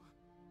you?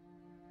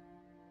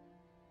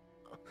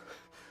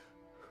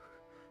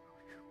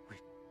 We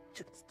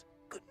just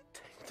couldn't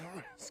take the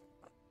risk.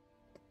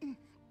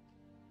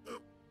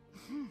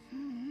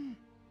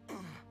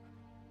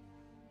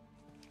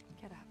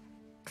 Get up.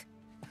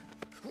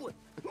 Wait.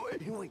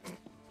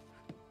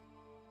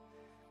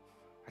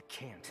 I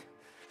can't.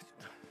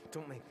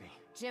 Don't make me.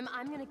 Jim,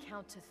 I'm gonna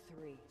count to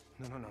 3.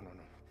 No.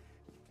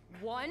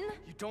 1,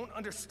 You don't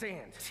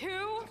understand.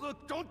 2,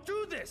 Look, don't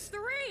do this!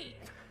 3!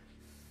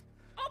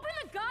 Open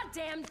the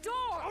goddamn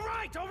door! All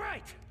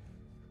right!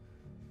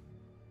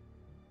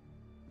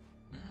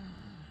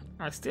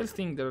 I still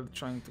think they're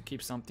trying to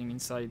keep something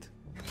inside.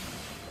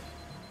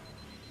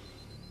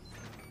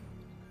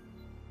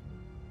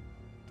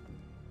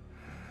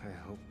 I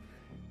hope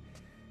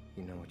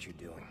You know what you're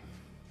doing.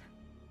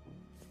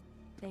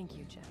 Thank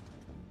you, Jim.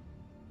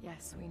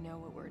 Yes, we know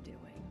what we're doing.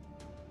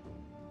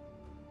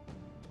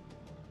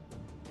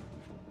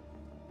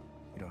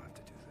 You don't have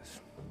to do this.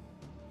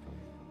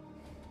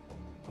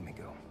 Let me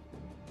go.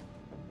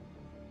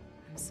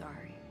 I'm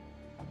sorry.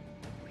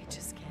 We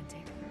just can't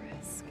take the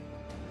risk.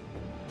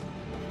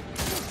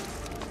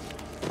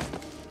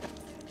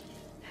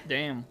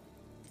 Damn.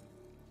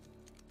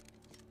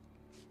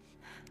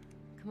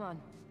 Come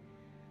on.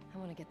 I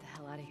want to get the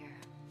hell out of here.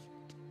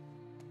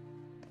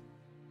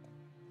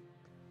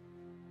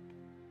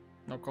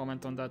 No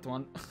comment on that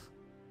one.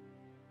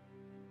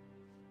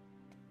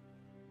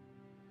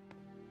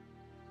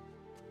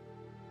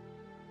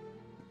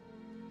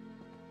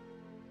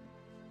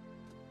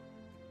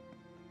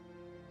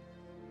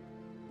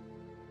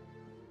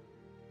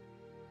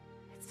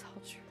 It's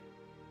all true.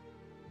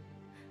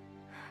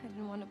 I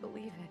didn't want to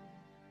believe it.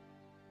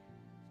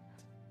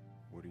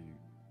 What are you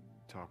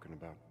talking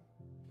about?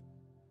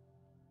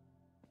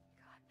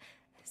 God,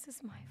 this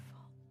is my fault.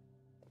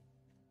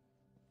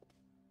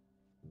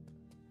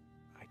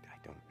 I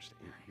don't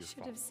understand. I Your should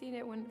fault. have seen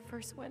it when it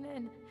first went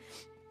in.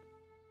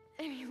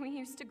 I mean, we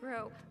used to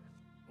grow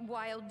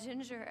wild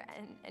ginger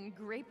and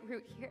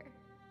grapefruit here.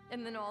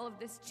 And then all of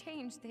this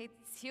changed. They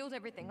sealed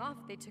everything off.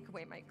 They took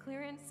away my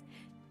clearance.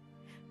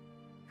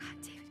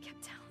 God, David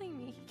kept telling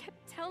me. He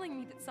kept telling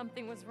me that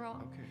something was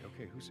wrong.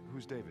 Okay.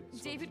 Who's David?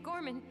 David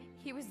Gorman,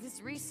 he was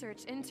this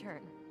research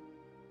intern.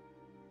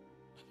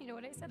 You know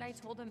what I said? I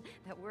told him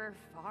that we're a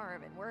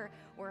farm and we're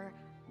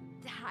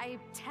high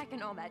tech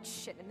and all that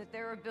shit, and that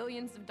there are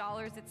billions of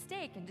dollars at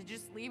stake, and to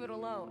just leave it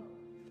alone.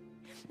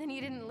 Then he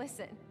didn't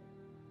listen.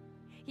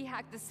 He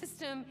hacked the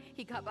system,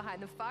 he got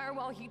behind the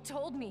firewall, he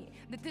told me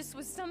that this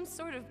was some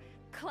sort of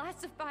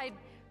classified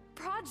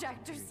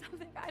project or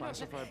something. I don't know.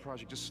 Classified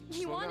project. Just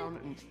slow down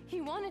and... He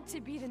wanted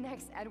to be the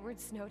next Edward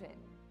Snowden.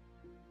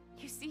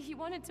 You see, he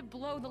wanted to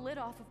blow the lid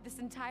off of this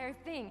entire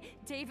thing.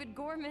 David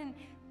Gorman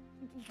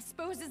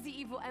exposes the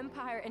evil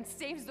empire and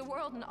saves the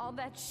world and all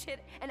that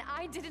shit. And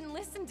I didn't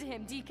listen to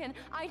him, Deacon.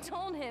 I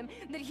told him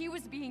that he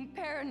was being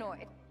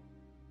paranoid.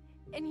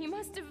 And he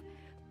must have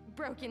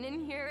broken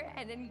in here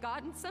and then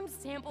gotten some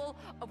sample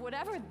of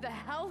whatever the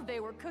hell they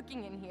were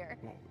cooking in here.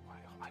 Well,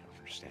 I don't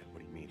understand.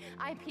 What do you mean?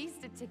 I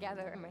pieced it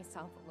together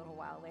myself a little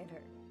while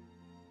later.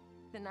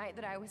 The night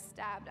that I was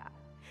stabbed,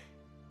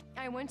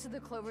 I went to the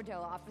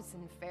Cloverdale office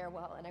in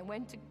Farewell, and I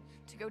went to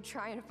go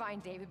try and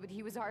find David, but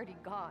he was already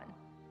gone.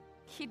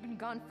 He'd been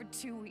gone for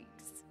 2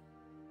 weeks.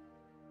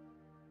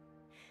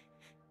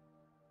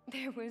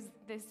 There was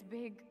this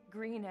big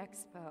green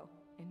expo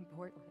in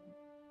Portland.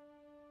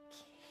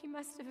 He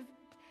must have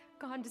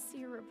gone to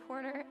see a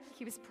reporter.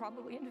 He was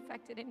probably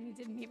infected and he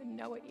didn't even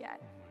know it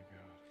yet. Oh my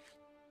God.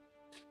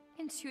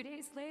 And 2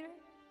 days later,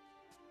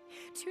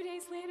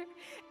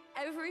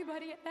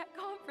 everybody at that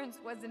conference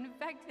was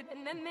infected,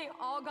 and then they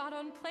all got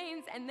on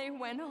planes and they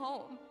went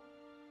home.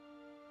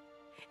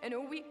 And a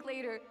week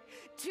later,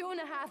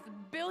 2.5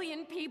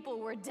 billion people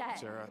were dead.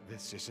 Sarah,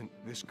 this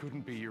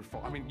couldn't be your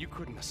fault. I mean, you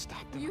couldn't have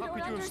stopped them. You How don't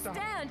could you have stopped?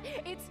 understand.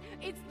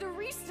 It's the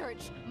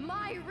research.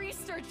 My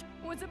research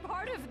was a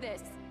part of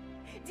this.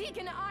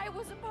 Deacon, I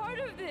was a part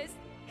of this.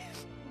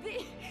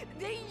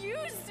 They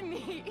used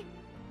me.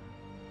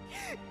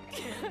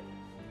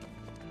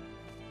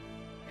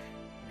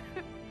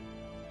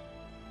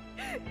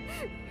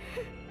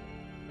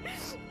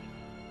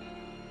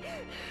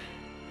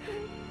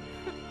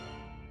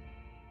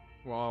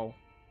 Wow.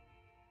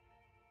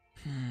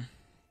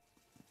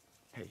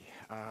 Hey,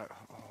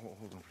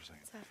 hold on for a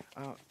second.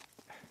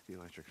 The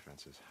electric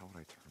fences, how would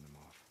I turn them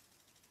off?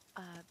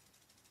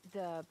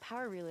 The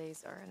power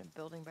relays are in a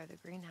building by the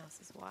greenhouse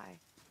is why.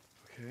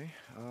 Okay,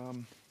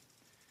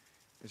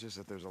 it's just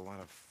that there's a lot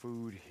of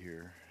food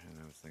here, and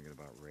I was thinking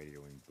about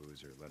radioing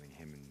Boozer, letting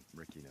him and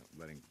Ricky know,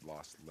 letting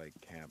Lost Lake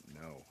Camp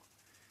know.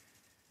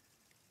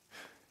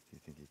 Do you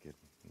think you could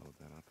load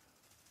that up?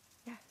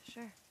 Yeah,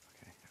 sure.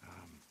 Okay,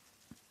 I'm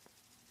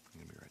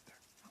gonna be right there.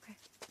 Okay.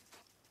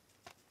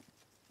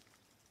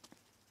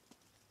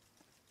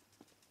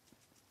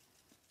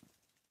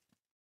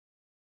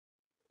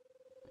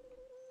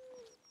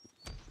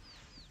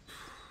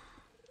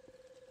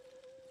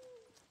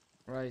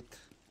 Right.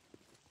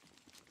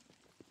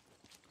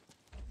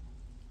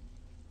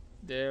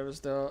 There's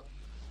the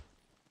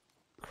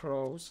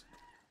crows.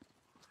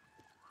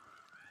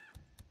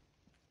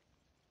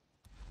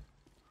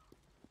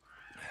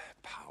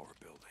 Power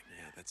building,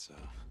 yeah, that's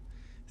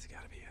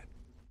gotta be it.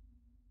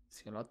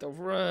 See a lot of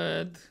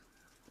red.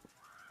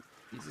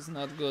 This is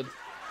not good.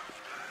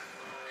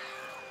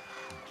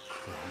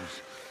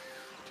 Crows.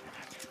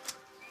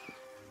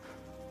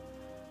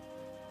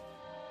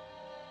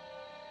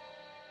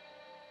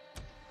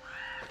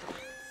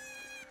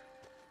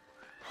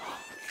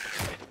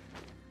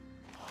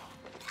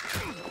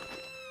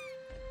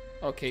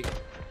 Okay,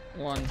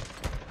 one. I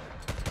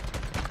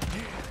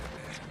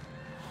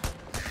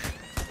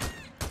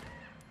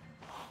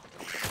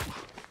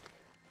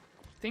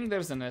think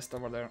there's a nest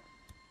over there.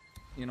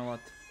 You know what?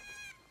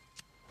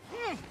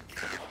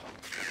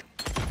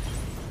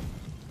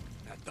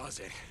 does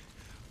it.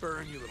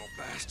 Burn, you little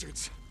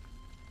bastards.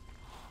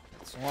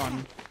 That's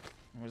one.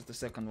 Where's the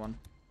second one?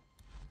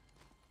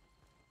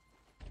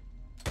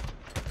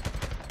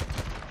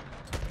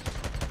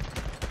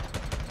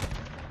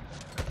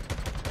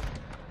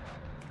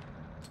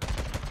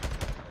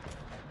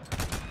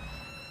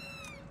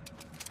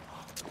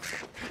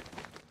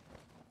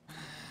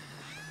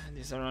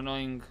 These are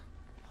annoying.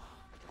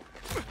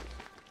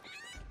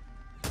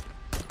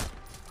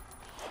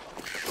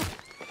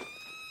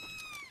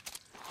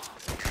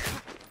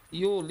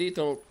 You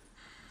little...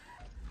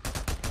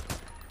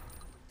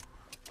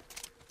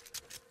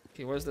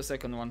 Okay, where's the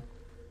second one?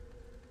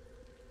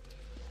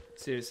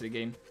 Seriously,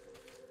 game.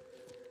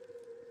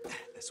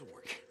 This'll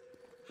work.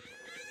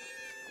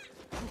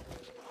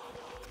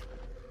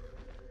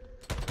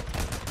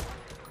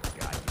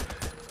 Got you.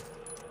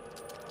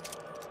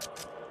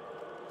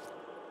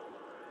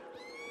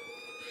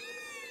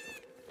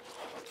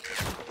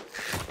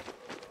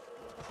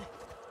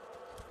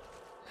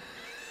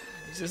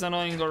 This is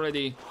annoying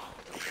already.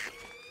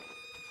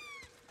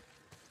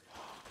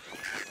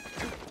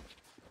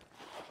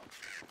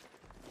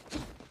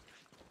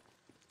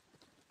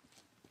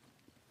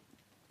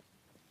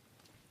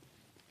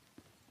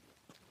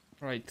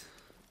 Right.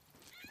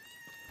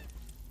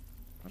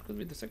 What could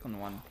be the second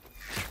one?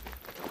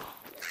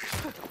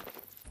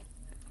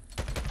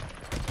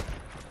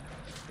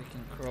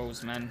 Freaking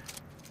crows, man.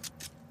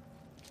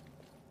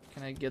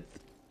 Can I get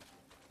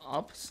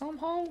up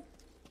somehow?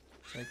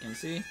 So I can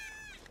see.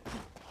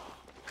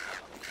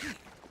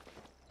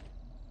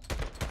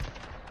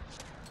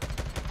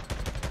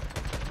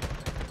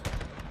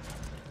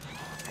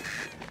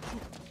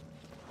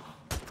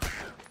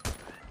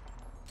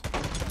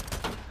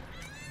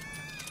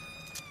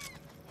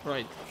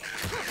 Right.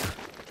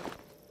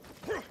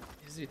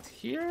 Is it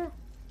here?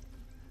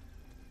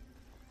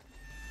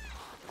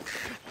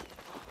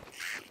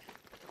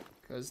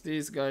 Because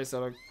these guys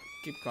are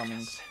keep coming.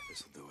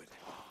 This'll do it.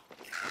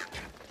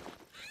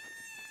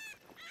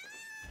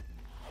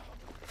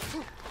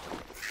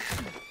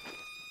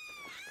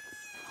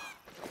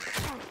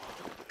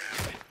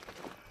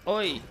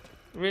 Oi!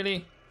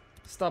 Really?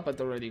 Stop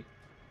it already.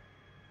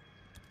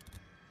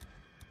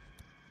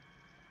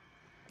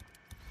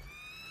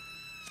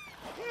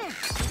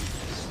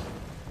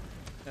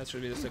 That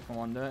should be the second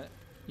one. That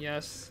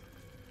yes.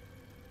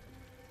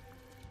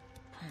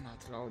 Why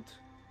not loud?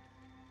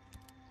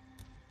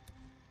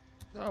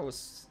 That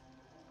was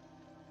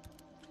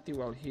pretty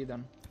well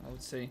hidden, I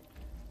would say.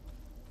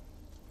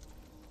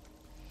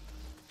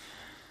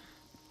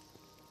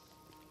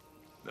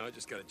 No, I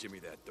just gotta jimmy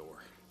that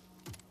door.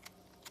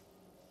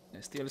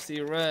 I still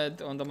see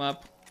red on the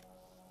map.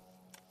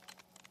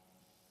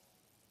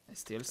 I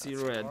still see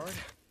red. Hard.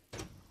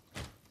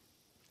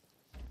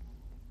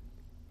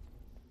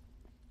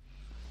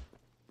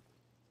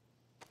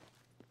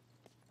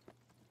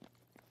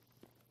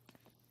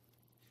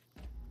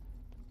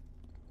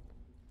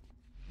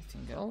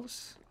 Anything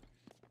else?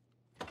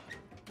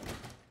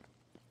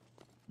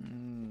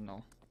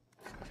 No.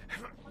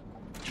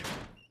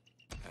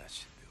 That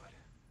should do it.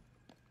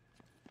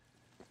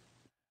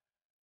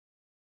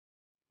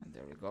 And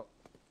there we go.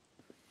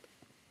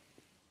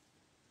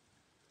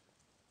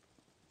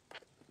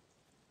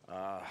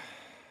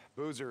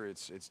 Boozer,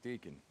 it's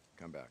Deacon.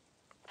 Come back.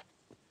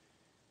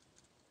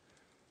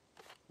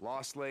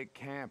 Lost Lake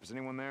Camp. Is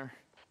anyone there?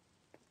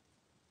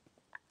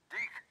 Deke,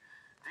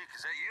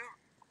 is that you?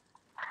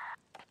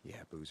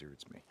 Yeah, Boozer,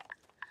 it's me.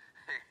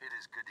 Hey, it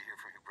is good to hear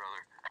from you,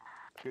 brother.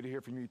 Good to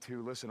hear from you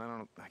too. Listen,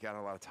 I got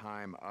a lot of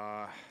time.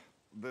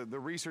 The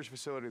research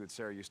facility that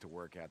Sarah used to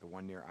work at, the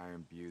one near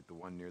Iron Butte, the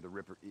one near the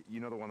Ripper, you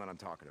know the one that I'm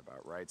talking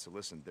about, right? So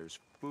listen, there's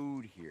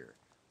food here.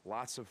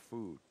 Lots of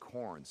food,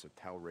 corn, so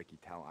tell Ricky,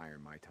 tell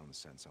Iron, my tone to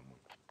send someone.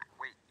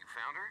 Wait, you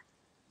found her?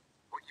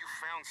 What, you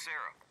found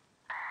Sarah?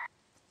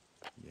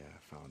 Yeah, I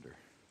found her.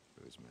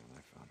 Booze, man,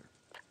 I found her.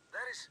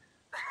 That is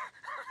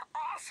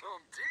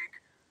awesome, Deke.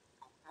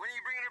 When are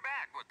you bringing her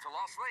back? What, to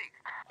Lost Lake?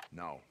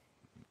 No,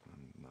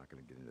 I'm not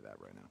gonna get into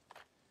that right now.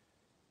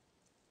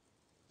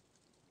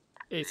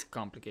 It's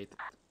complicated.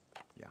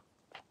 Yeah.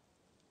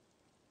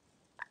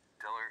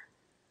 Tell her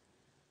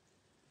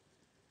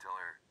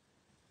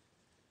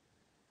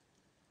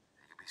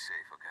you'll be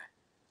safe, okay?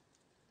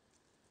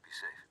 Be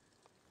safe.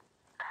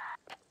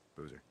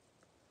 Boozer.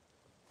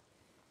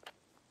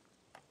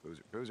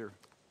 Boozer.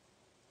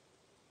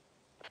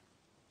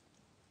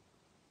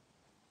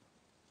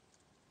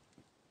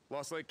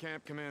 Lost Lake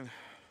Camp, come in.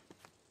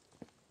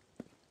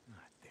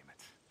 Ah, damn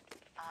it.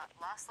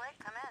 Lost Lake,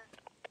 come in.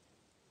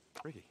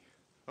 Ricky.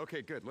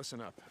 Okay, good. Listen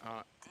up.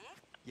 Deke?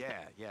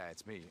 Yeah,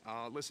 it's me.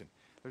 Listen,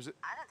 there's a...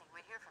 I didn't think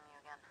we'd hear from you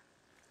again.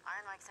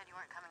 Iron Mike said you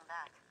weren't coming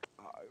back.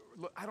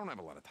 Look, I don't have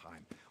a lot of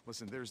time.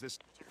 Listen, there's this...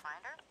 Did you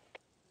find her?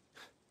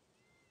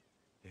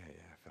 Yeah,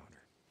 I found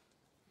her.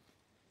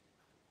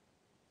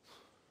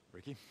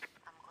 Ricky?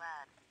 I'm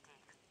glad,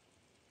 Deke.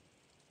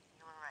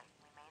 You were right.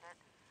 We made it.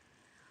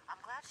 I'm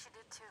glad she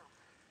did too.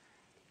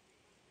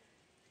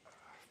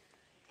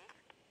 Deke?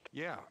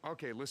 Yeah,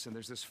 okay, listen,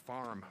 there's this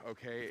farm,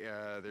 okay?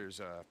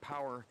 There's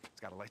power, it's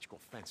got electrical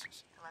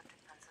fences. Electric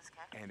fences,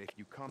 okay? And if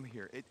you come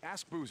here,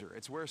 ask Boozer.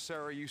 It's where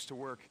Sarah used to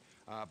work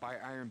by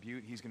Iron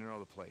Butte. He's gonna know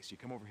the place. You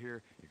come over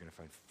here, you're gonna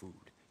find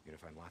food. You're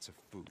gonna find lots of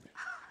food.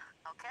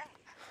 Okay.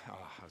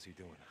 How's he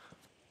doing?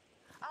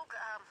 Oh,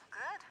 good.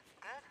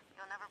 Good.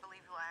 You'll never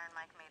believe who Iron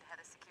Mike made head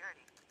of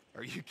security.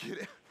 Are you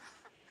kidding?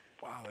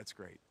 Wow, that's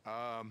great.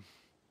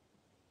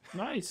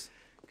 Nice.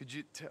 Could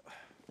you tell...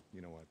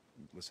 You know what?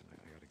 Listen, I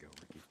gotta go,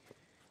 Ricky.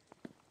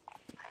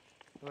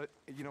 But,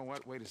 you know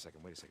what? Wait a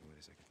second.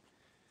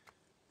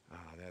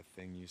 That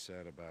thing you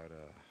said about,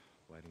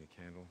 lighting a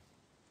candle,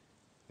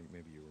 I think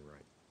maybe you were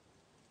right.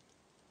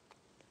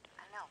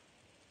 I know.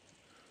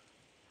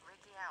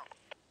 Ricky out.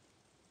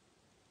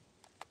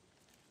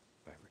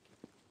 Bye, Ricky.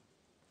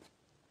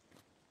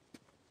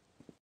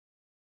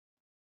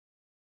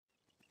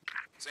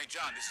 St.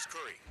 John, this is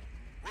Curry.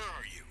 Where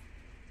are you?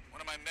 One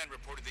of my men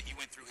reported that you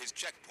went through his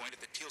checkpoint at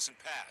the Tealson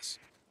Pass.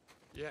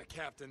 Yeah,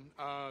 Captain.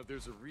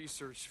 There's a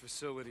research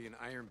facility in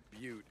Iron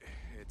Butte.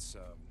 It's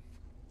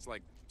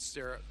like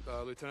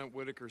Lieutenant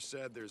Whitaker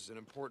said, there's an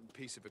important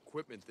piece of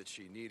equipment that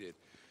she needed.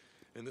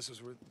 And this was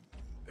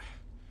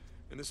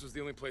the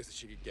only place that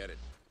she could get it.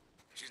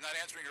 She's not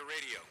answering her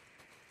radio.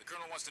 The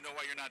Colonel wants to know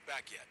why you're not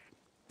back yet.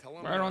 Tell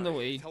him We're on the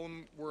way. Tell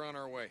him we're on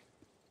our way.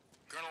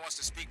 Colonel wants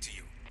to speak to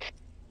you.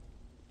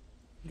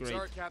 Great.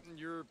 Sorry, Captain,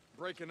 you're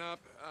breaking up.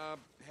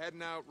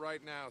 Heading out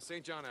right now.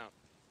 St. John out.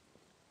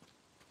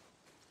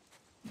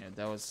 Yeah,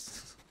 that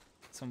was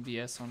some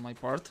BS on my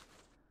part.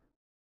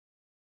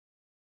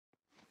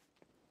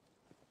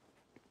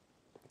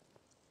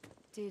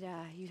 Did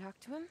you talk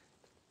to him?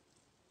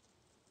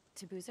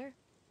 To Boozer?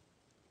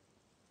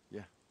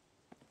 Yeah.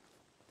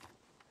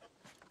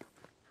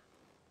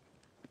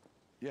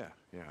 Yeah,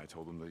 I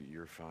told him that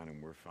you're fine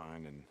and we're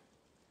fine and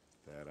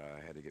that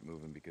I had to get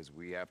moving because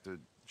we have to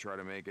try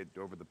to make it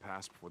over the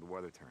pass before the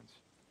weather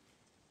turns.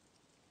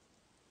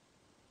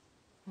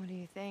 What do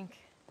you think?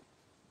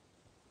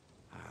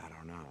 I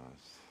don't know.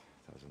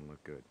 It doesn't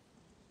look good.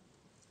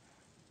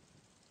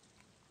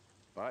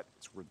 But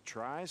it's worth a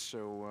try,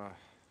 so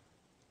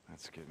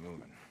let's get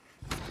moving.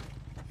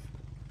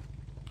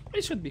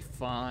 It should be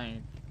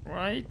fine,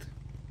 right?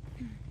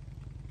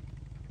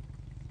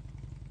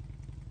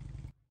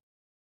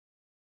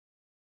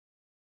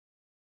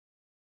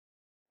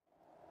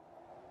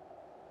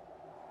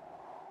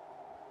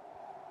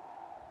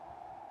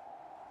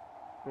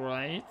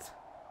 Right?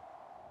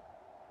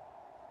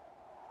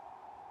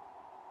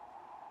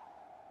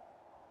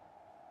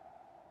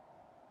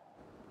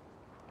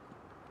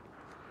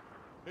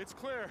 It's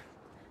clear.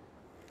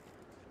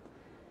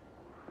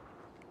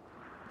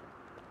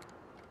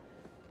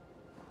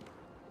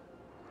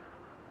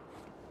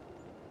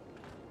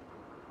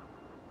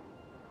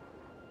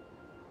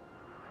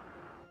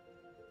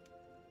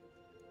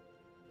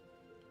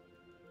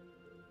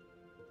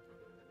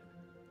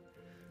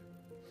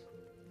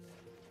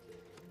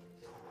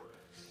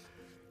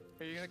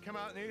 Are you gonna come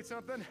out and eat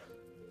something?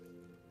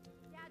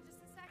 Yeah, just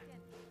a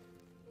second.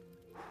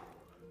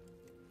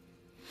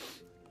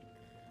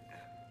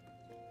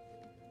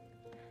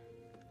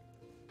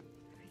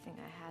 Everything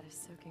I had is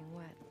soaking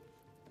wet.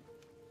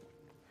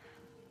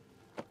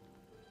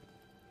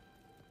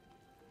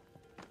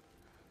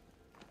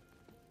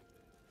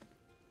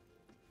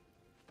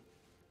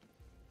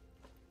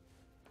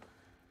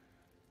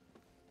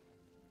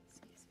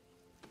 Excuse me.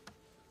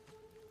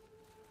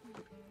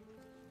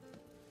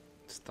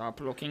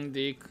 Stop looking,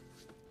 Dick.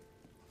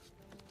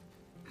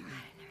 I never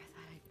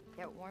thought I'd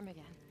get warm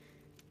again.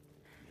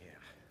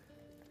 Yeah.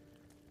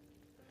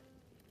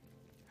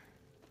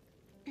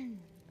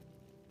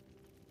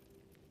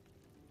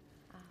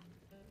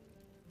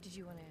 Did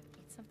you want to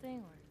eat something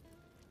or?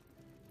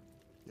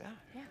 Yeah.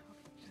 Yeah.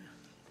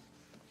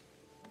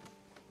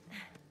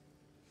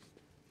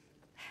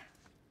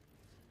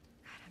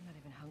 God, I'm not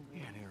even hungry.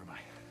 Yeah, neither am I.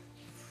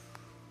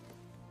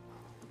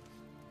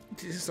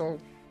 This is all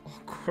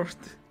awkward.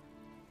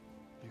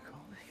 You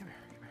call me? Come here.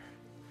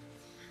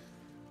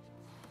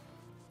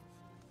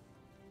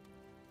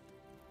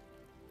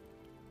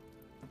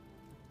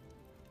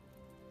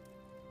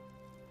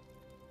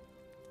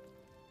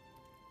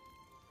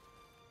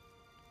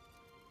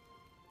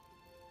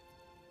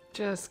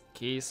 Just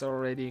kiss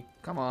already.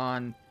 Come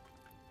on.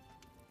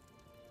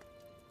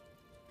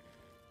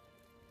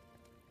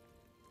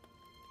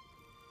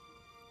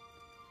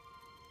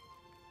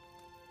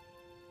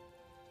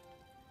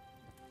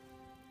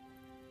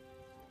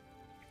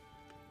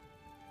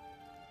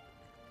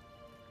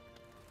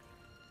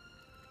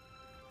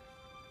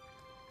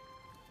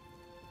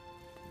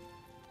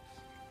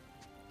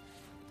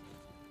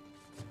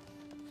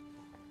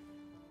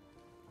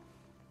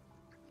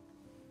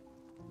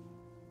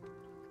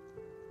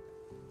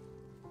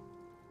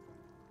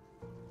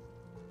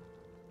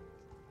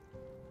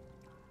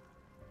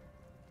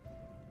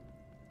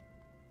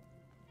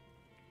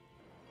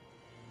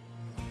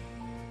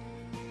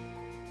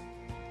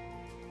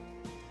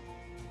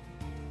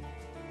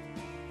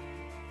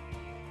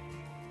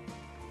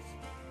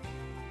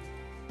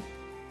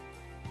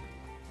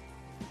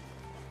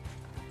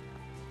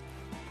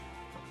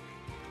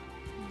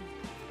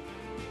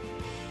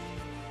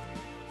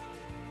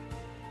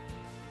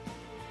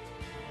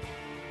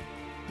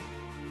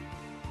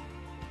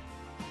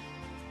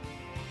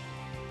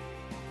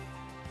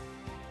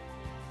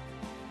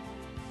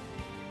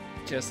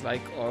 just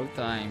like all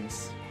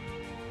times.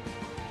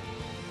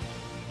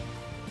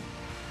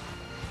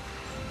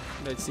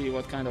 Let's see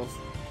what kind of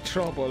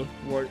trouble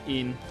we're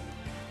in.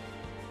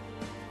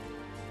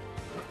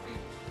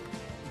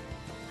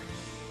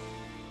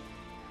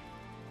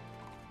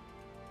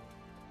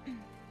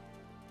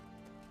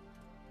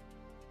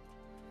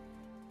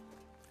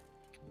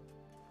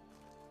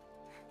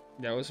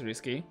 That was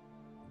risky,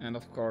 and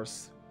of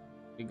course,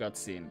 we got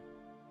seen.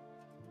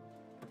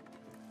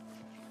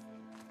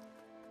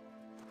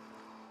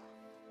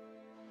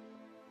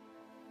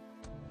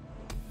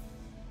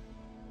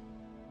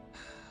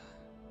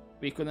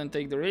 We couldn't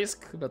take the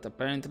risk, but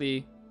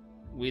apparently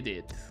we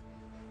did.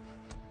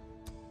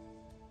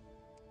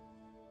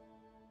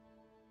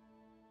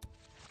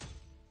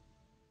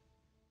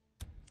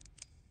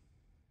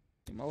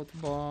 Remote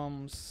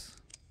bombs.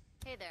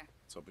 Hey there.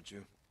 What's up with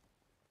you?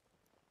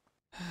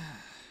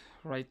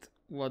 Right,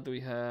 what do we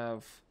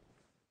have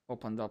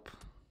opened up?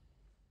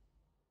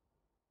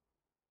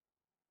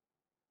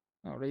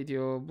 Oh,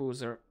 radio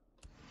boozer.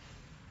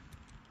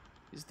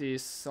 Is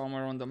this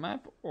somewhere on the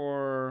map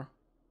or?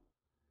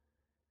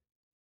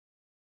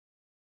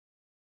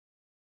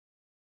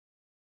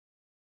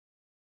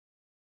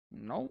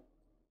 No.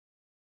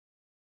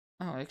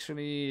 Oh,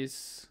 actually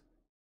it's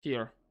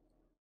here.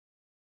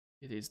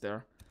 It is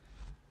there.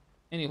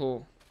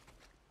 Anywho,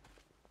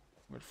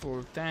 we're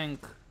full tank.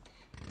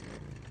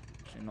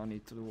 Actually, no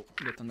need to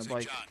get on the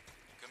bike. John,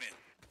 come in.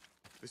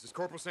 This is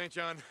Corporal St.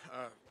 John.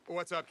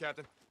 What's up,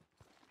 Captain?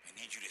 I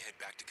need you to head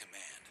back to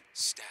command.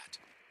 Stat.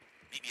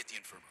 Meet me at the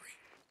infirmary.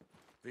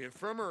 The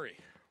infirmary?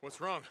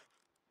 What's wrong?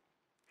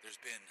 There's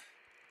been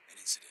an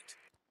incident.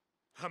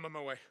 I'm on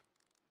my way.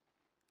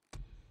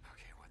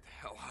 Okay, what the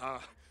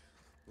hell?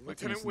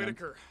 Lieutenant incident?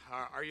 Whitaker,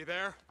 are you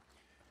there?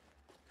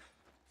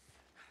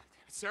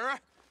 Sarah?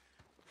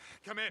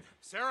 Come in.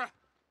 Sarah?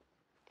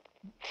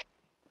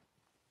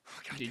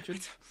 Oh, Did you?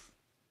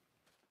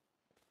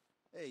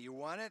 Hey, you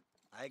want it?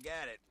 I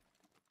got it.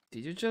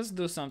 Did you just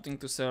do something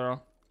to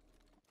Sarah?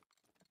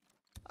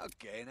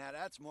 Okay, now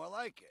that's more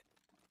like it.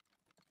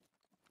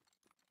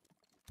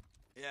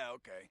 Yeah,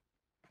 okay.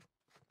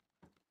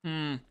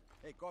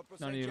 Hey, Corporal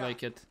Don't St. really John.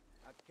 like it.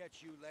 I'll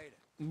catch you later.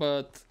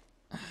 But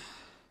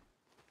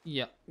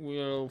yeah,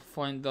 we'll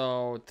find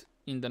out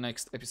in the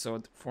next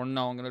episode. For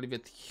now, I'm gonna leave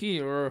it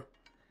here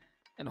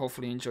and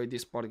hopefully enjoy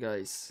this part,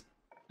 guys.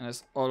 And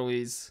as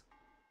always,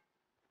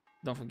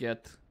 don't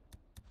forget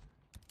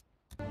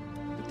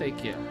to take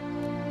care.